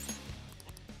damage.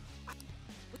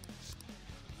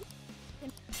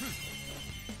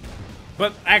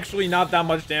 But actually not that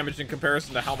much damage in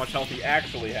comparison to how much health he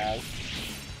actually has.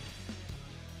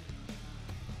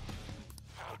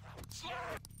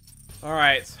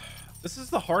 Alright. This is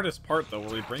the hardest part though,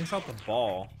 where he brings out the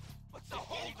ball.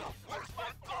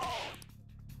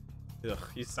 Ugh,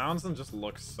 he sounds and just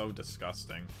looks so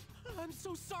disgusting. I'm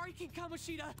so sorry, King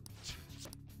Kamoshida.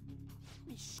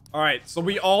 Alright, so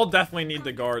we all definitely need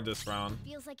to guard this round.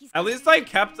 At least I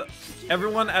kept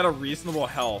everyone at a reasonable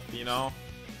health, you know?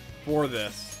 For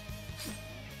this.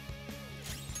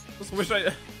 Just wish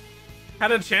I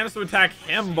had a chance to attack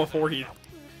him before he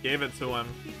gave it to him.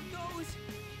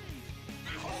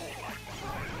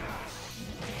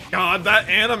 God, that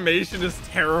animation is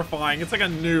terrifying. It's like a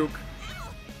nuke.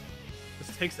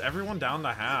 This takes everyone down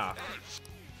to half.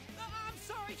 I'm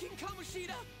sorry, King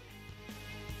Kamoshida.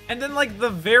 And then, like, the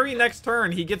very next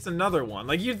turn, he gets another one.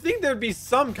 Like, you'd think there'd be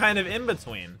some kind of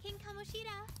in-between. King Kamoshida.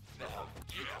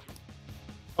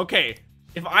 Okay,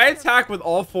 if I attack with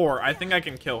all 4, I think I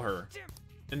can kill her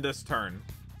in this turn.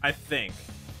 I think.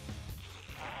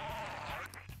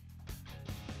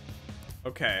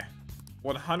 Okay.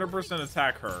 100%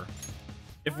 attack her.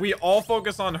 If we all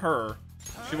focus on her,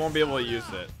 She won't be able to use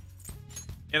it.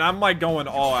 And I'm like going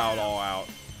all out, all out.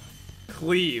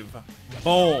 Cleave.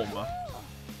 Boom.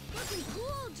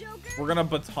 We're gonna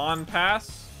baton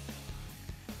pass.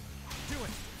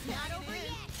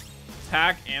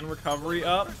 Attack and recovery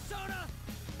up.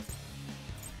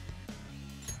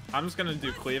 I'm just gonna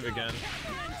do cleave again.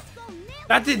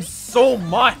 That did so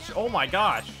much. Oh my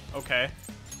gosh. Okay.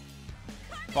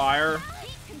 Fire.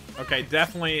 Okay,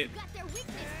 definitely.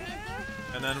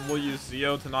 And then we'll use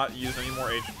Zio to not use any more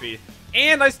HP.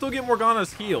 And I still get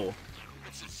Morgana's heal.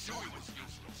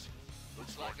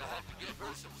 Looks like I have to give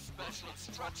her some special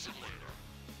instruction later.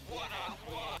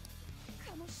 One-on-one.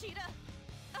 Kamoshida,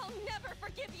 I'll never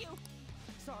forgive you.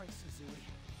 Sorry, Suzui.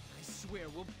 I swear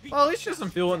we'll beat. Well, at least she doesn't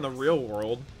feel it in the real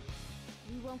world.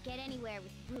 We won't get anywhere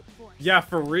with brute force. Yeah,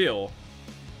 for real.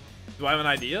 Do I have an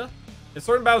idea? In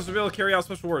certain battles, to be able to carry out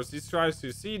special orders, these tries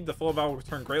to succeed, the flow of battle will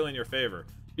turn greatly in your favor.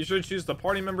 You should choose the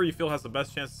party member you feel has the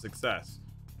best chance of success.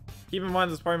 Keep in mind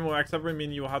this party member will accept it,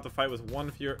 meaning you will have to fight with one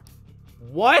fewer.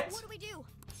 What? What do we do?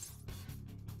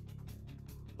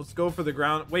 Let's go for the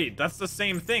ground. Wait, that's the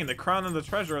same thing. The crown and the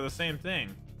treasure are the same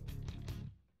thing.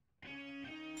 I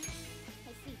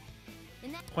see.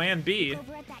 In that Plan B.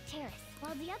 over at that terrace,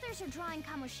 while the others are drawing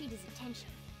Kamoshida's attention.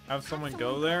 Have someone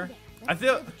go there? I Let's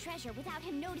feel. steal the treasure without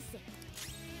him noticing.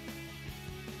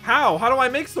 How? How do I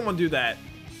make someone do that?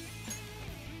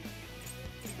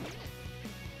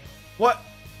 What?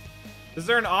 Is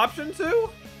there an option to?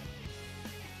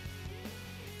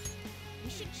 We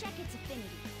should check its affinity.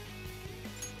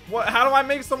 What? How do I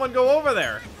make someone go over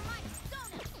there?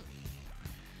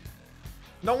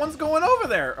 No one's going over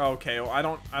there. Okay, well, I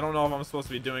don't know if I'm supposed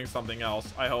to be doing something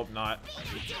else. I hope not.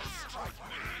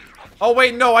 Oh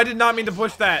wait, no, I did not mean to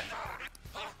push that.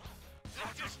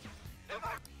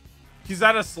 He's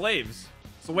out of slaves.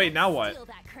 So wait, now what? Steal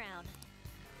that crown.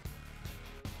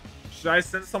 Should I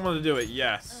send someone to do it?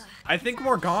 Yes. I think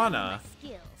Morgana.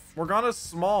 Morgana's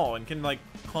small and can like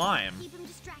climb. Keep him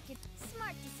distracted.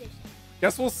 Smart decision.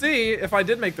 Guess we'll see if I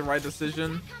did make the right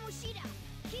decision. Kamoshida.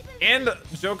 Keep him And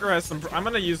Joker has some. I'm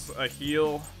gonna use a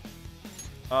heal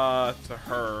to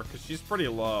her because she's pretty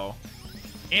low,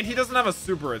 and he doesn't have a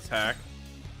super attack.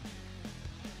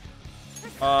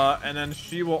 And then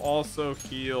she will also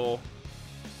heal.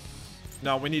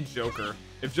 No, we need Joker.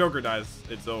 If Joker dies,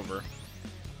 it's over.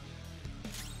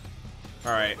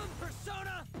 All right.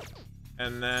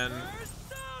 And then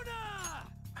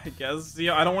I guess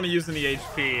yeah, I don't want to use any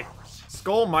HP.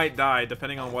 Skull might die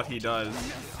depending on what he does.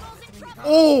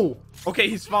 Oh! Okay,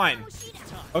 he's fine.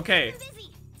 Okay.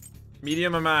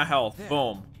 Medium amount of health.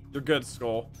 Boom. You're good,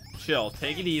 Skull. Chill.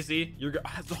 Take it easy. You're good.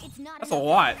 That's a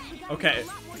lot. Okay.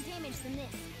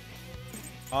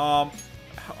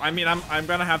 I mean, I'm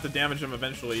gonna have to damage him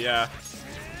eventually, yeah.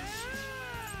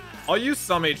 I'll use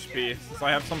some HP since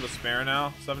I have some to spare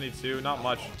now. 72, not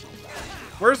much.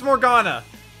 Where's Morgana?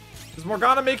 Is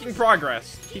Morgana making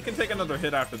progress? He can take another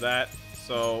hit after that,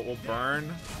 so we'll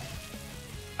burn.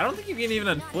 I don't think you can even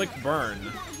inflict burn.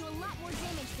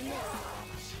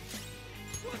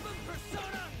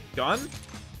 Gun?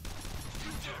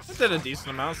 That did a decent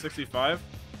amount, 65.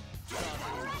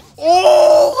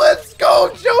 Oh, let's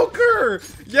go, Joker!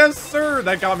 Yes, sir!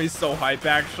 That got me so hype,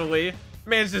 actually.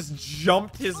 Man just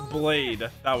jumped his blade.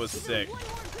 That was sick.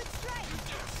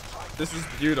 This is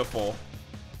beautiful.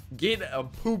 Get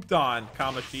pooped on,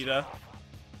 Kamoshida.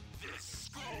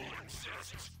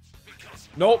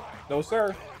 Nope. No,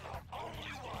 sir.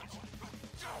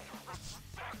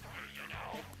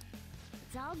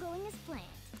 It's all going as planned.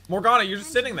 Morgana, you're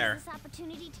just sitting there. This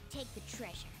opportunity to take the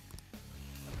treasure.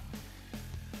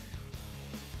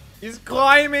 He's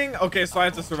climbing. Okay, so I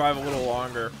have to survive a little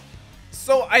longer.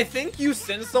 So I think you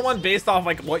send someone based off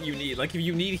like what you need. Like if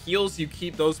you need heals, you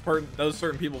keep those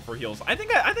certain people for heals. I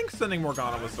think sending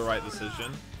Morgana was the right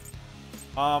decision.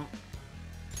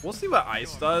 We'll see what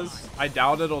Ice does. I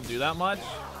doubt it'll do that much.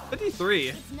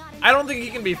 53. I don't think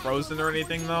he can be frozen or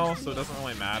anything though, so it doesn't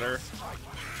really matter.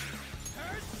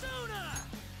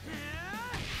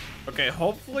 Okay,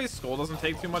 hopefully Skull doesn't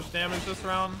take too much damage this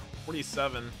round.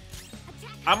 47.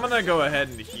 I'm gonna go ahead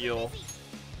and heal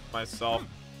myself.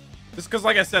 Just because,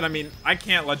 like I said, I mean, I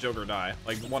can't let Joker die.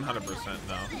 Like, 100%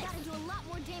 no.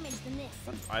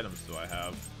 What items do I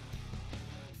have?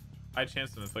 High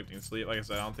chance of inflicting sleep. Like I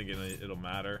said, I don't think it'll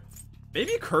matter.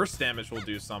 Maybe curse damage will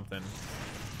do something.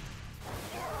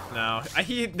 No,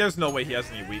 there's no way he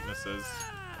has any weaknesses.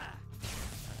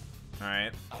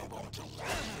 Alright.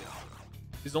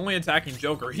 He's only attacking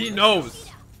Joker. He knows.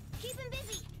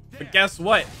 But guess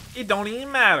what? It don't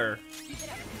even matter.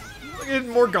 Look at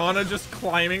Morgana just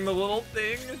climbing the little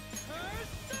thing.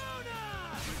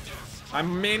 I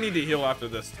may need to heal after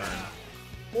this turn.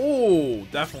 Oh,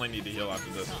 definitely need to heal after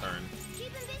this turn.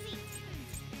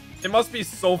 It must be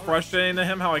so frustrating to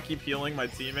him how I keep healing my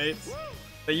teammates.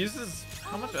 That uses...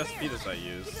 How much SP does that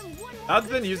use? I've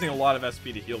been using a lot of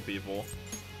SP to heal people.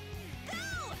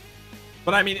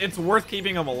 But I mean, it's worth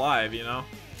keeping them alive, you know?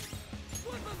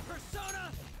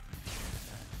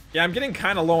 Yeah, I'm getting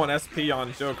kind of low on SP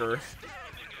on Joker.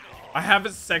 I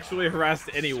haven't sexually harassed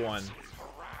anyone.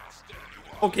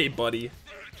 Okay, buddy.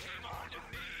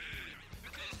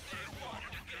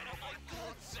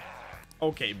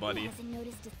 Okay, buddy. Hasn't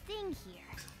noticed a thing here.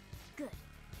 Good.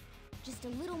 Just a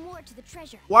little more to the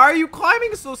treasure. Why are you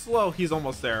climbing so slow? He's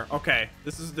almost there. Okay,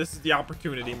 this is the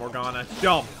opportunity, Morgana.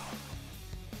 Jump.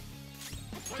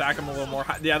 Attack him a little more.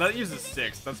 Yeah, that uses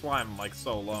 6. That's why I'm like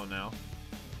so low now.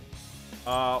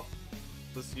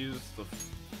 Let's use the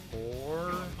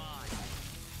 4.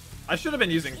 I should have been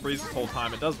using freeze this whole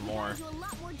time. It does more.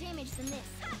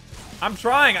 I'm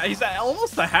trying. He's at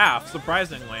almost a half,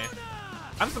 surprisingly.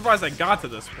 I'm surprised I got to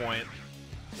this point.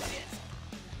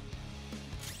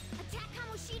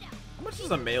 How much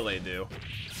does a melee do?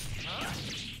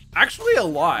 Actually, a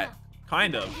lot.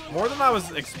 Kind of. More than I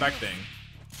was expecting.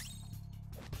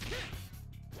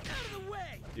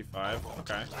 55.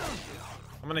 Okay.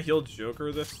 I'm gonna heal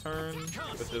Joker this turn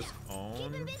with his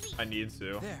own. I need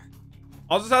to.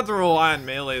 I'll just have to rely on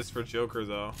melees for Joker,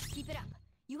 though. Keep it up.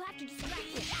 You have to distract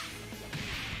him.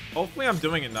 Hopefully, I'm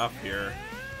doing enough here.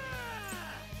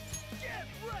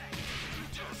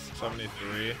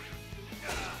 73.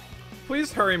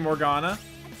 Please hurry, Morgana.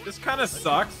 This kind of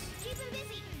sucks.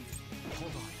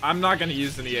 I'm not gonna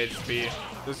use any HP.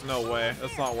 There's no way.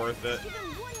 That's not worth it.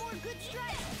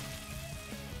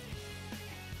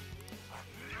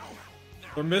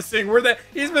 We're missing.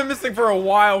 He's been missing for a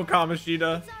while,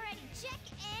 Kamoshida.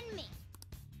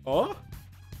 Oh?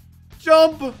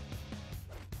 Jump!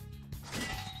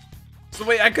 So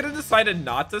wait, I could have decided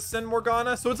not to send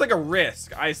Morgana? So it's like a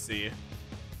risk. I see.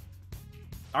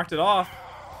 Knocked it off.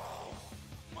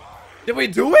 Did we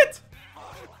do it?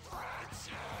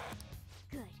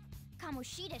 Good.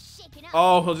 Kamoshida's shaken up.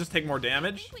 Oh, he'll just take more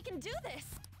damage? I think we can do this.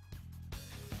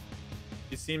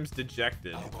 He seems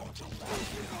dejected.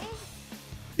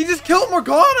 He just killed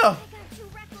Morgana!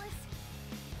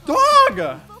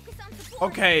 Dog!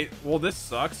 Okay, well this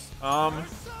sucks. I'm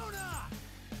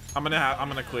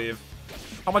gonna cleave.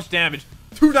 How much damage?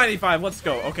 295. Let's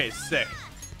go. Okay, sick.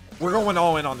 We're going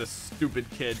all in on this stupid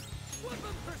kid.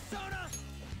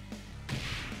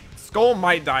 Skull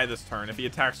might die this turn if he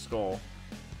attacks Skull.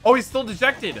 Oh, he's still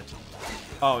dejected.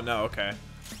 Oh no. Okay.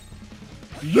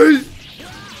 Yeet!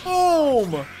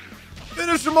 Boom!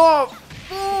 Finish him off.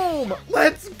 Boom!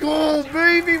 Let's go,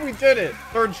 baby. We did it.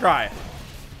 Third try.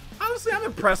 Honestly, I'm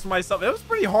impressed with myself. It was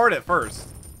pretty hard at first.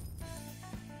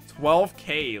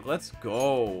 12K. Let's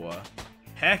go.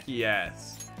 Heck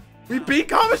yes. We beat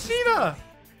Kamoshida.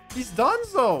 He's done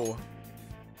so.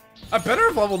 I better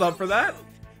have leveled up for that.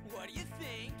 What do you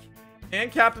think?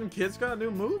 And Captain Kid's got a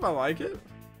new move. I like it.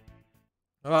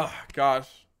 Oh,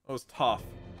 gosh. That was tough.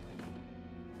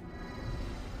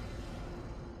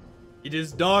 It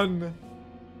is done.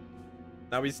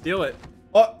 Now we steal it.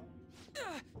 Oh.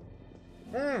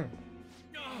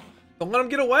 Don't let him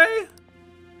get away.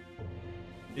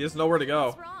 He has nowhere to go.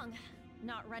 What's wrong?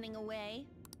 Not running away?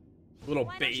 Little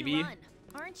Why don't baby. you run?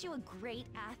 Aren't you a great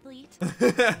athlete?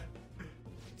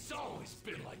 It's always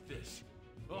been like this.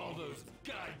 All those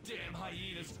goddamn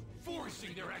hyenas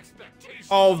forcing their expectations.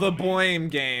 Oh, the blame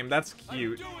game. That's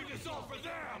cute. I'm doing this all for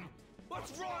them.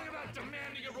 What's wrong about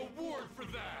demanding a reward for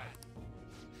that?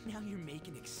 Now you're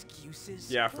making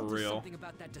excuses? Yeah, for Don't do real. Something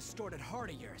about that distorted heart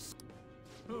of yours.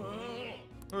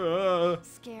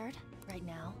 Scared right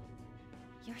now?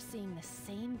 You're seeing the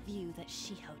same view that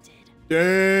Shiho did.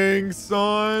 Dang,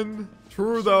 son.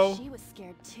 True, though. She was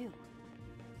scared too.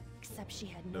 Except she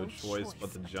had No no choice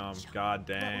but to jump. God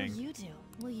dang. What will you do?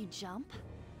 Will you jump?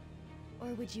 Or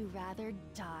would you rather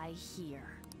die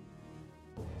here?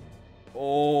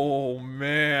 Oh,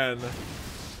 man.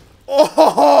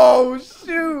 Oh,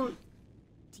 shoot.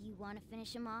 Do you want to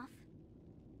finish him off?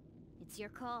 It's your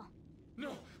call.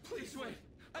 No, please wait.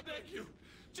 I beg you.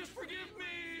 Just forgive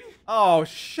me. Oh,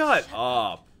 shut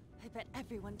up. I bet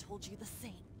everyone told you the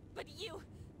same. But you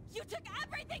took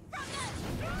everything from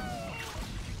them!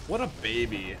 What a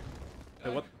baby. Hey,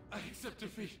 what? I accept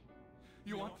defeat.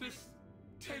 You want this?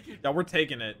 Take it. Yeah, we're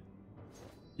taking it.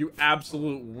 You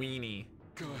absolute weenie.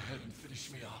 Go ahead and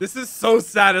finish me off. This is so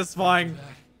satisfying. That,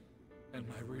 and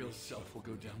my real self will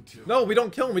go down too. No, we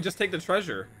don't kill him. We just take the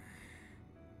treasure.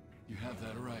 You have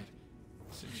that right,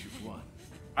 since you've won.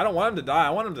 I don't want him to die. I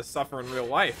want him to suffer in real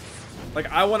life.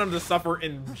 Like, I want him to suffer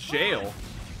in jail.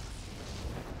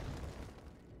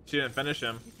 She didn't finish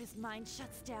him. If his mind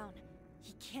shuts down,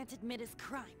 he can't admit his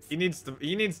crimes. He needs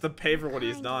to pay for what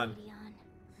he's done.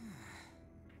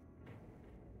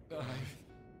 I've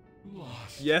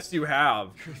lost. Yes, you have.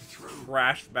 You're through.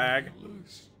 Trash bag.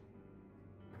 Lose.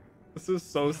 This is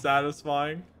so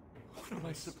satisfying. What am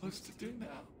I supposed to do now?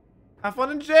 Have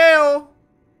fun in jail.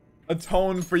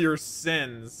 Atone for your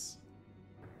sins.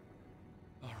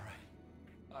 All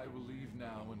right. I will leave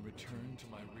now and return to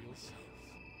my real self.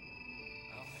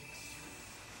 I'll make certain.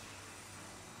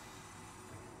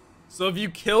 So if you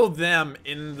kill them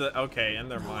in the in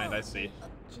their mind, I see.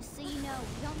 Just so you know, we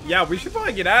don't have Yeah, we should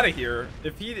probably get out of here.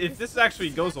 If this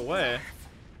actually goes away.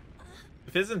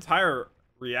 If his entire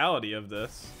reality of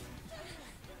this.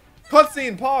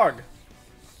 Cutscene Pog!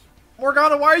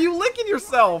 Morgana, why are you licking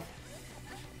yourself?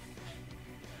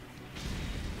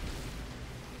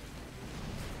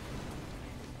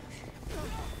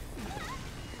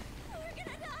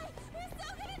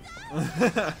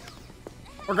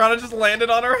 Morgana just landed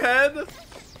on her head.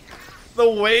 The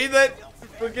way that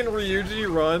freaking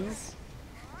Ryuji runs.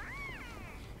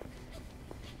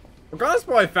 Morgana's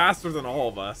probably faster than all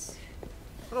of us.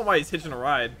 I don't know why he's hitching a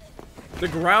ride. The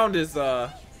ground is It's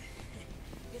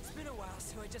been a while,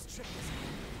 so I just tripped this.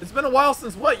 It's been a while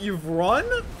since what? You've run?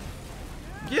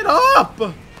 Get up!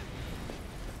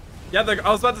 Yeah, I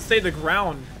was about to say the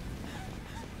ground.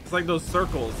 It's like those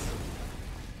circles.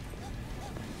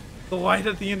 The light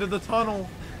at the end of the tunnel.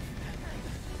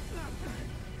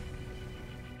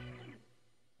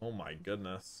 Oh my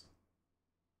goodness.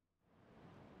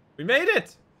 We made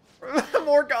it!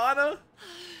 Morgana!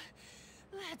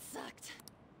 That sucked.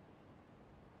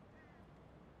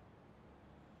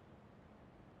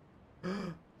 Look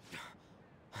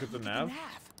at the nav.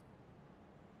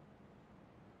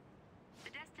 The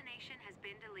destination has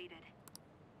been deleted.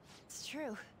 It's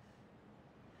true.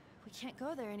 We can't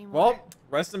go there anymore. Well,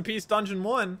 rest in peace, Dungeon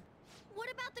 1.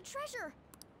 What about the treasure?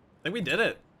 I think we did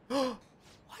it. What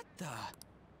the?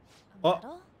 A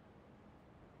medal?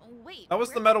 Oh, wait. That was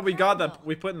the where'd medal we got crown that go?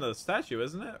 we put in the statue,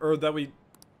 isn't it? Or that we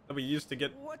used to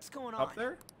get What's going on? up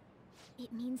there?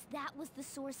 It means that was the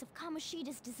source of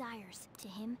Kamoshida's desires. To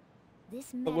him,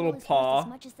 this The medal little is paw. worth as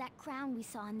much as that crown we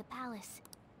saw in the palace.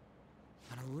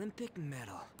 An Olympic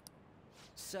medal.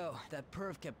 So, that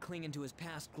perv kept clinging to his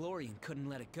past glory and couldn't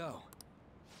let it go.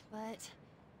 But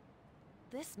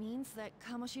this means that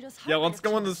Kamoshida's heart Yeah, might let's have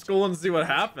go into changed. school and see what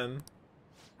happened.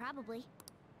 Probably.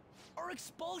 Our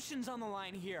expulsion's on the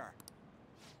line here.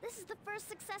 This is the first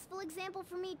successful example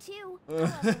for me too.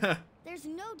 However, there's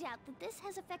no doubt that this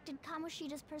has affected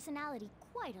Kamoshida's personality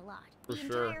quite a lot. For The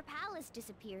sure. entire palace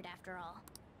disappeared after all.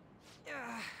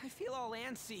 I feel all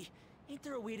antsy. Ain't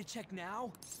there a way to check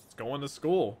now? Let's go into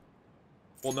school.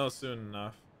 We'll know soon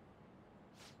enough.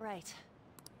 Right.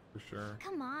 For sure.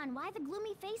 Come on, why the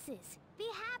gloomy faces? Be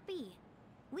happy.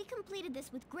 We completed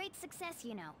this with great success,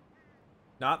 you know.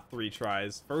 Not 3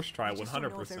 tries. First try, I just don't know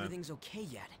if 100%. everything's okay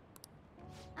yet.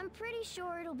 I'm pretty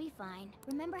sure it'll be fine.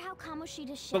 Remember how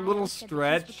Kamoshida's The little shadow said that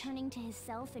stretch. he's returning to his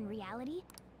self in reality?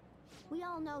 We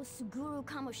all know Suguru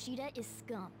Kamoshida is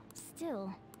scum.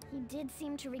 Still, he did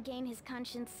seem to regain his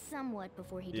conscience somewhat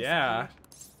before he disappeared. Yeah.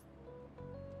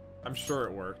 I'm sure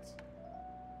it worked.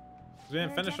 We didn't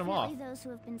There are finish him off. definitely those who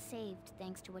have been saved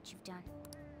thanks to what you've done.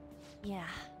 Yeah.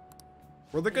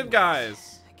 We're the good Anyways,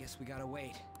 guys. I guess we gotta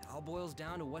wait. It all boils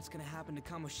down to what's gonna happen to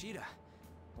Kamoshida.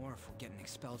 Or if we're getting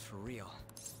expelled for real.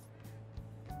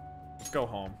 Let's go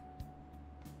home.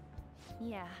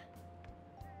 Yeah.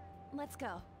 Let's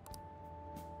go.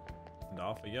 And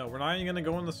off we go. We're not even gonna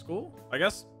go into school? I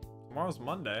guess tomorrow's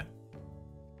Monday.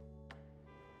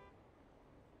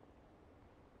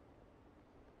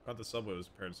 God, the subway was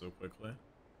prepared so quickly.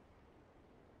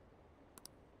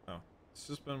 Oh. It's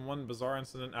just been one bizarre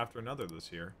incident after another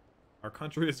this year. Our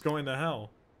country is going to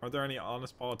hell. Are there any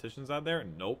honest politicians out there?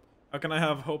 Nope. How can I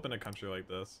have hope in a country like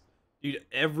this? Dude,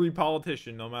 every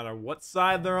politician, no matter what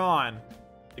side they're on,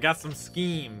 they got some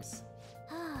schemes.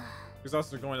 Because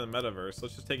also going to the metaverse.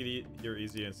 Let's just take it here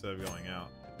easy instead of going out.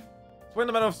 So in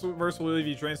the metaverse will leave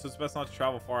you drained, so it's best not to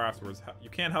travel far afterwards. You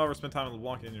can, however, spend time in the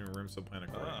LeBlanc in your room, so plan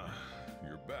accordingly.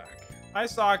 You're back. Hi,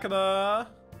 Sakura!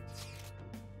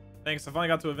 Thanks, I finally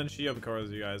got to avenge Shio because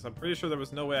of you guys. I'm pretty sure there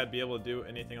was no way I'd be able to do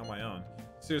anything on my own.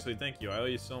 Seriously, thank you. I owe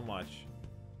you so much.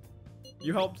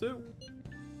 You helped too?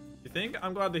 You think?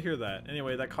 I'm glad to hear that.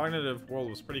 Anyway, that cognitive world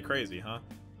was pretty crazy, huh?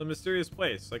 The mysterious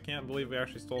place. I can't believe we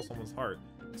actually stole someone's heart.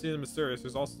 Seeing the mysterious,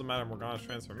 there's also the matter of Morgana's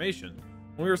transformation.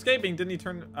 When we were escaping, didn't he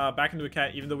turn back into a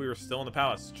cat even though we were still in the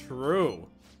palace? True.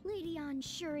 Lady On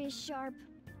sure is sharp.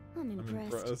 I'm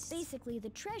impressed. impressed. Basically, the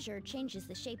treasure changes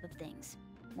the shape of things.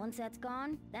 Once that's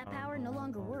gone, that power no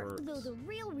longer works. Though the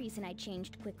real reason I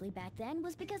changed quickly back then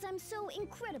was because I'm so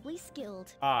incredibly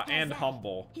skilled. Ah, How's and that?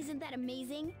 humble. Isn't that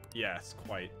amazing? Yes,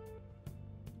 quite.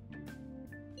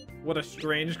 What a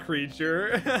strange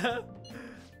creature.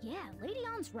 Yeah, Lady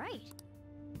Ann's right.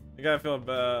 I gotta feel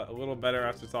a little better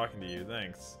after talking to you.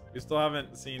 Thanks. We still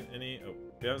haven't seen any. Oh,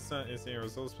 we haven't seen any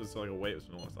results, but it's like a weight was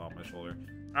been lifted off my shoulder.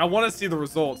 I want to see the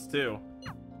results too.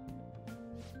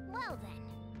 Well then.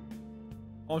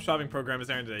 Home shopping program is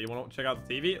airing today. You want to check out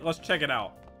the TV? Let's check it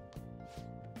out.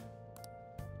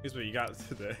 Here's what you got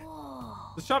today. Whoa.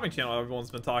 The shopping channel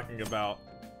everyone's been talking about.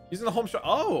 Using the home shop.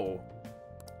 Oh.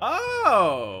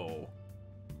 Oh.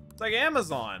 It's like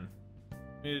Amazon.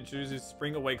 You need to choose a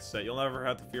Spring Awake set. You'll never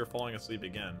have to fear falling asleep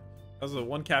again. That's a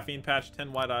 1 caffeine patch,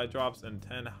 10 white eye drops, and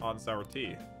 10 hot and sour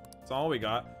tea. That's all we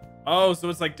got. Oh, so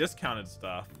it's like discounted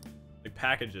stuff. Like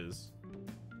packages.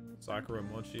 Sakura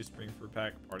Mochi, Spring Fruit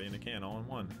Pack, Party in a Can, all in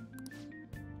one.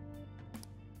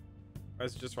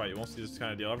 Price is just right. You won't see this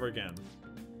kind of deal ever again.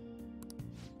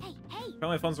 Hey, hey.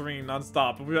 Apparently phones are ringing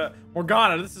non-stop. But we got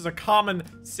Morgana. This is a common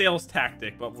sales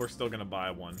tactic, but we're still gonna buy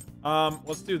one.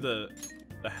 Let's do the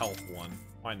health one.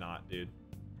 Why not, dude?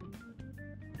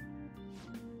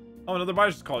 Oh, another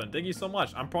buyer just called in. Thank you so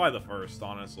much. I'm probably the first,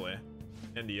 honestly.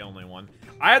 And the only one.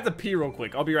 I have to pee real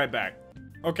quick. I'll be right back.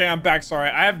 Okay, I'm back. Sorry.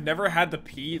 I have never had to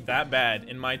pee that bad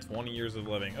in my 20 years of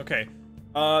living. Okay.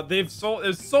 It's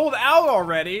sold out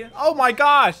already. Oh my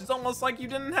gosh. It's almost like you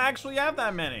didn't actually have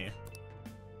that many.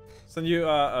 Send you,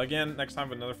 again, next time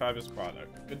with another fabulous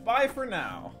product. Goodbye for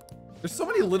now. There's so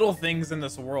many little things in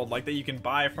this world, like, that you can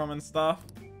buy from and stuff.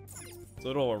 So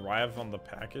it'll arrive on the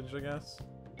package, I guess.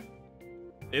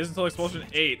 It is until Expulsion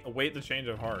 8. Await the change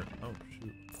of heart. Oh,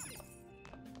 shoot.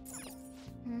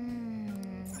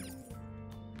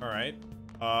 Alright.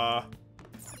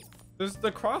 There's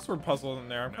the crossword puzzle in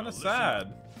there. I'm kind of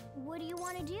sad. What do you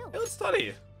want to do? Hey, let's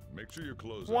study. Make sure you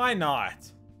close it. Why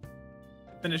not?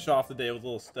 Finish off the day with a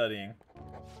little studying.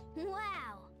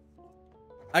 Wow.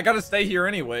 I gotta stay here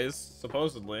anyways,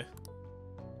 supposedly.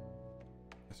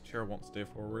 This chair won't stay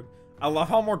forward. I love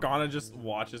how Morgana just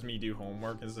watches me do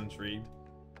homework and is intrigued.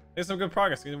 There's some good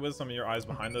progress. Get with some of your eyes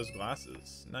behind those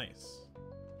glasses. Nice.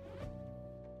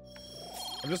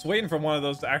 I'm just waiting for one of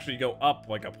those to actually go up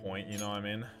like a point, you know what I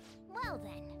mean? Well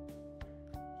then.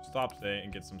 Stop today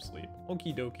and get some sleep.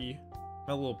 Okie dokie.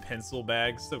 My little pencil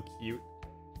bag, so cute.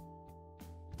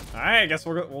 Alright, I guess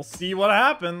we'll see what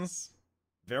happens.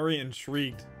 Very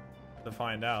intrigued to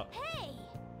find out. Hey!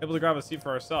 Able to grab a seat for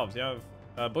ourselves. You have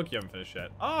a book you haven't finished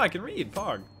yet. Oh, I can read.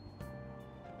 Pog.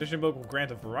 Finishing book will grant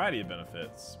a variety of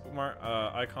benefits. Bookmark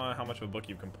icon, how much of a book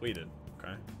you've completed.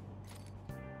 Okay.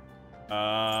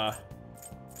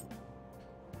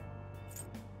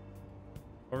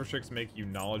 Overtricks make you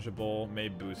knowledgeable, may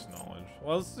boost knowledge.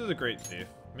 Well, this is a great safe.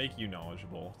 Make you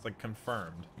knowledgeable. It's like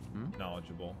confirmed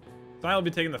knowledgeable. Tonight we'll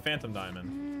be taking the Phantom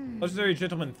Diamond. Legendary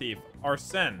gentleman thief,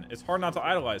 Arsene. It's hard not to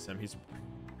idolize him. He's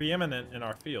preeminent in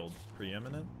our field.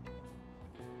 Preeminent?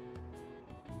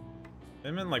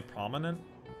 I meant like prominent?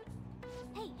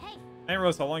 Hey, hey. I didn't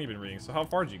realize how long you've been reading, so how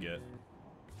far did you get?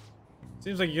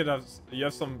 Seems like you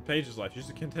have some pages left. You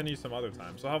should continue some other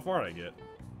time. So how far did I get?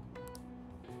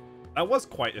 That was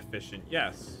quite efficient,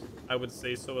 yes. I would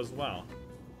say so as well.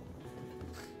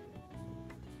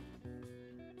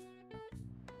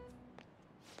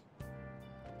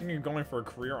 Thinking of going for a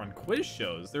career on quiz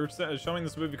shows. They were showing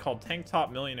this movie called Tank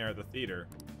Top Millionaire at the theater.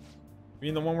 You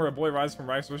mean the one where a boy rises from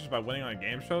rags to riches by winning on a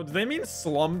game show? Do they mean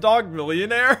Slumdog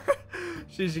Millionaire?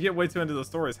 Jeez, you get way too into the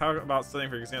stories. How about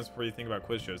studying for exams before you think about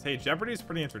quiz shows? Hey, Jeopardy's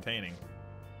pretty entertaining.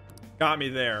 Got me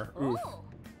there. Oof. Oh.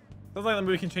 Sounds like the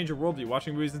movie can change your worldview.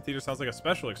 Watching movies in theater sounds like a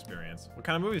special experience. What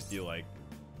kind of movies do you like?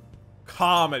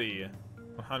 Comedy.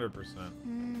 100%.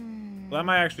 Well, that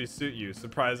might actually suit you,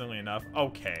 surprisingly enough.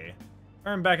 Okay.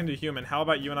 Turn back into human. How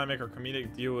about you and I make our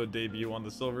comedic duo debut on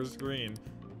the silver screen?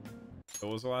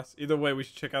 What was the last? Either way, we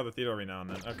should check out the theater every now and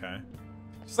then. Okay.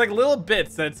 Just like little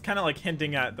bits that it's kind of like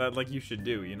hinting at that like you should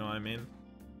do. You know what I mean?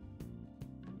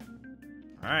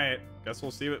 Alright. Guess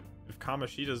we'll see if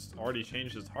Kamoshida's already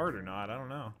changed his heart or not. I don't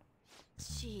know.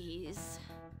 Jeez.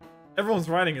 Everyone's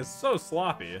writing is so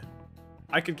sloppy.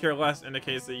 I could care less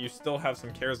indicates that you still have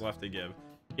some cares left to give.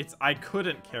 It's I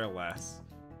couldn't care less.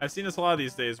 I've seen this a lot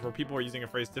these days where people are using a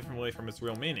phrase differently from its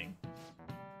real meaning.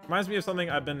 Reminds me of something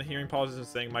I've been hearing politicians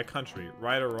saying, my country,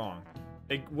 right or wrong.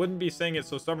 They wouldn't be saying it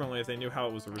so stubbornly if they knew how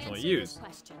it was originally used.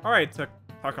 Alright,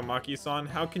 Takamaki-san,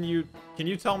 how can you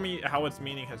tell me how its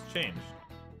meaning has changed?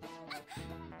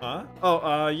 Huh?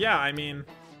 Oh, yeah, I mean...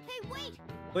 Hey, wait!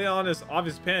 Leon is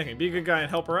obviously panicking. Be a good guy and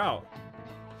help her out.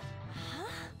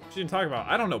 She didn't talk about.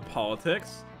 I don't know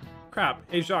politics. Crap.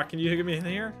 Hey, Jacques, can you give me in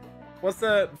here? What's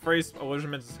that phrase illusion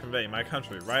meant to convey? My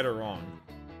country, right or wrong?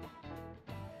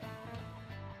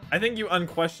 I think you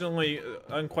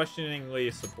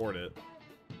unquestioningly support it.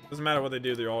 Doesn't matter what they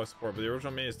do, they always support. But the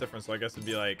original meaning is different, so I guess it'd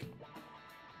be like,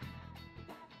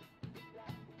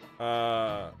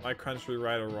 my country,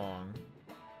 right or wrong?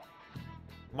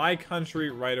 My country,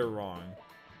 right or wrong?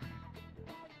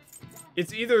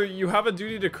 It's either you have a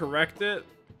duty to correct it.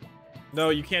 No,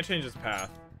 you can't change its path.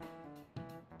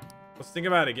 Let's think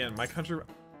about it again. My country.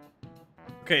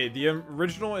 Okay, the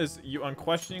original is you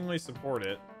unquestioningly support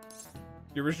it.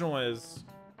 The original is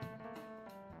you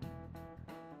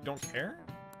don't care?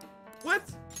 What?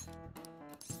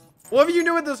 Well, if you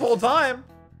knew it this whole time.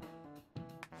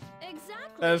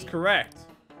 Exactly. That is correct.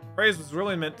 Praise was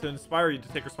really meant to inspire you to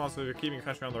take responsibility for keeping your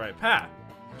country on the right path.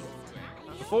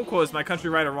 The full quote is my country,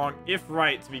 right or wrong, if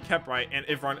right, to be kept right, and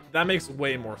if wrong. That makes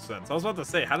way more sense. I was about to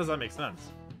say, how does that make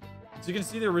sense? So you can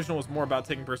see the original was more about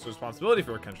taking personal responsibility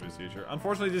for a country's future.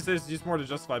 Unfortunately, this is used more to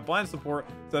justify blind support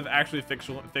instead of actually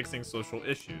fixing social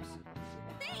issues.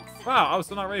 Thanks. Wow, I was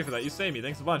still not ready for that. You saved me.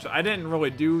 Thanks a bunch. I didn't really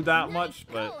do that much,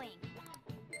 but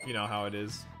you know how it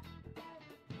is.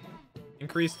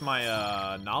 Increased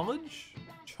my knowledge?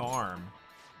 Charm.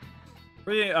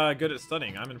 Pretty good at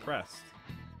studying. I'm impressed.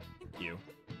 Thank you.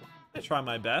 I try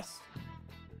my best.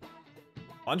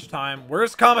 Lunchtime.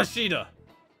 Where's Kamoshida?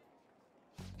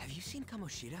 Have you seen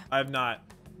Kamoshida? I have not.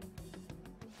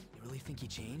 You really think he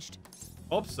changed?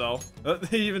 Hope so.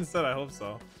 He even said I hope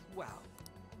so. Wow.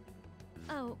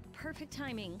 Oh, perfect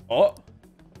timing. Oh.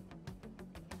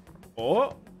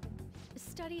 Oh.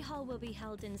 Study hall will be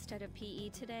held instead of PE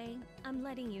today. I'm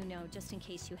letting you know just in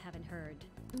case you haven't heard.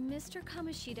 Mr.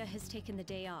 Kamoshida has taken the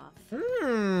day off.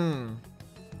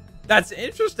 That's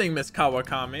interesting, Miss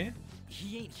Kawakami.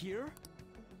 He ain't here?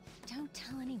 Don't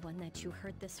tell anyone that you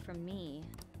heard this from me.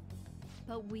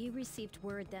 But we received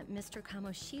word that Mr.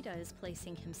 Kamoshida is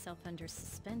placing himself under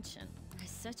suspension.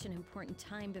 It's such an important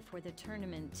time before the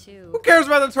tournament, too. Who cares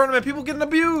about the tournament? People getting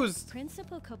abused.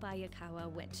 Principal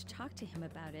Kobayakawa went to talk to him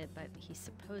about it, but he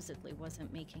supposedly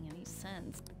wasn't making any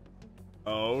sense.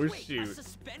 Oh, Wait, shoot. A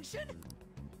suspension?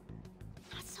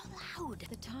 Not so loud.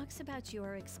 The talks about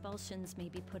your expulsions may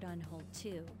be put on hold,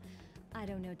 too. I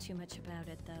don't know too much about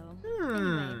it, though.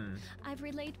 Anyway, I've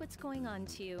relayed what's going on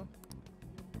to you.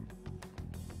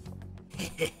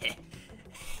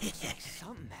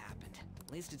 Something happened.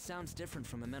 At least it sounds different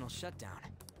from a mental shutdown.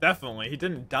 Definitely. He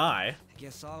didn't die. I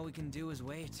guess all we can do is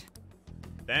wait.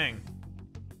 Dang.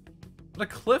 What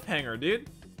a cliffhanger, dude.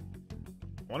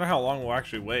 Wonder how long we'll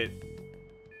actually wait.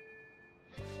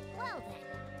 Well then.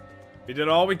 We did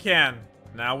all we can.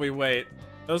 Now we wait.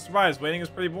 No surprise, waiting is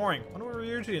pretty boring. Wonder what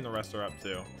Ryuji and the rest are up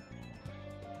to.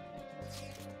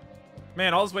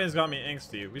 Man, all this waiting's got me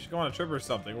angsty. We should go on a trip or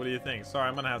something. What do you think? Sorry,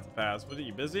 I'm gonna have to pass. What, are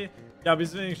you busy? Yeah, I'll be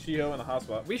visiting Shiho in the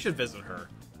hospital. We should visit her.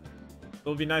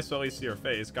 It'll be nice to at least see her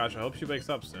face. Gotcha, I hope she wakes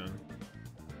up soon.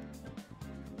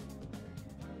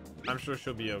 I'm sure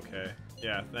she'll be okay.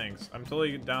 Yeah, thanks. I'm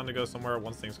totally down to go somewhere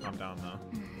once things calm down, though.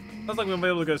 Sounds like we'll be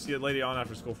able to go see a lady on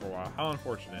after school for a while. How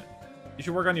unfortunate. You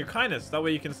should work on your kindness. That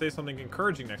way you can say something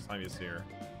encouraging next time you see her.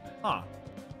 Huh.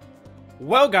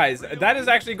 Well, guys, that is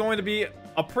actually going to be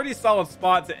a pretty solid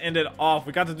spot to end it off.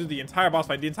 We got to do the entire boss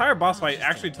fight. The entire boss fight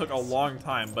actually took a long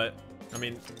time, but I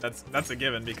mean, that's a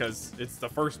given because it's the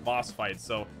first boss fight.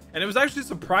 So, and it was actually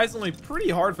surprisingly pretty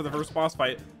hard for the first boss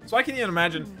fight. So I can even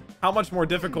imagine how much more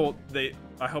difficult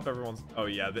I hope everyone's. Oh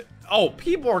yeah.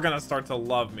 People are gonna start to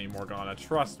love me, Morgana.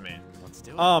 Trust me. Let's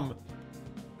do it.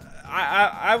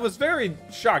 I was very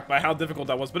shocked by how difficult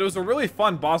that was, but it was a really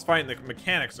fun boss fight, and the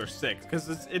mechanics are sick because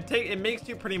it makes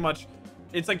you pretty much.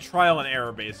 It's like trial and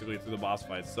error basically through the boss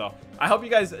fights. So I hope you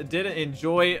guys did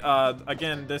enjoy.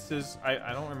 Again, this is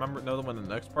I don't know when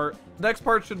the next part. The next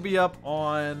part should be up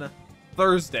on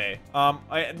Thursday.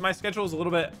 My schedule is a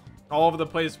little bit all over the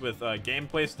place with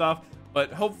gameplay stuff,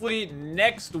 but hopefully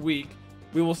next week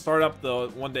we will start up the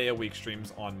 1 day a week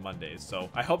streams on Mondays. So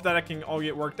I hope that it can all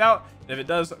get worked out. And if it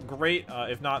does, great.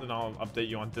 If not, then I'll update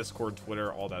you on Discord,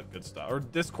 Twitter, all that good stuff. Or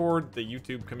Discord, the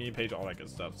YouTube community page, all that good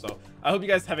stuff. So I hope you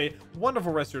guys have a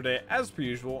wonderful rest of your day as per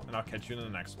usual, and I'll catch you in the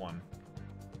next one.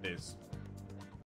 Peace.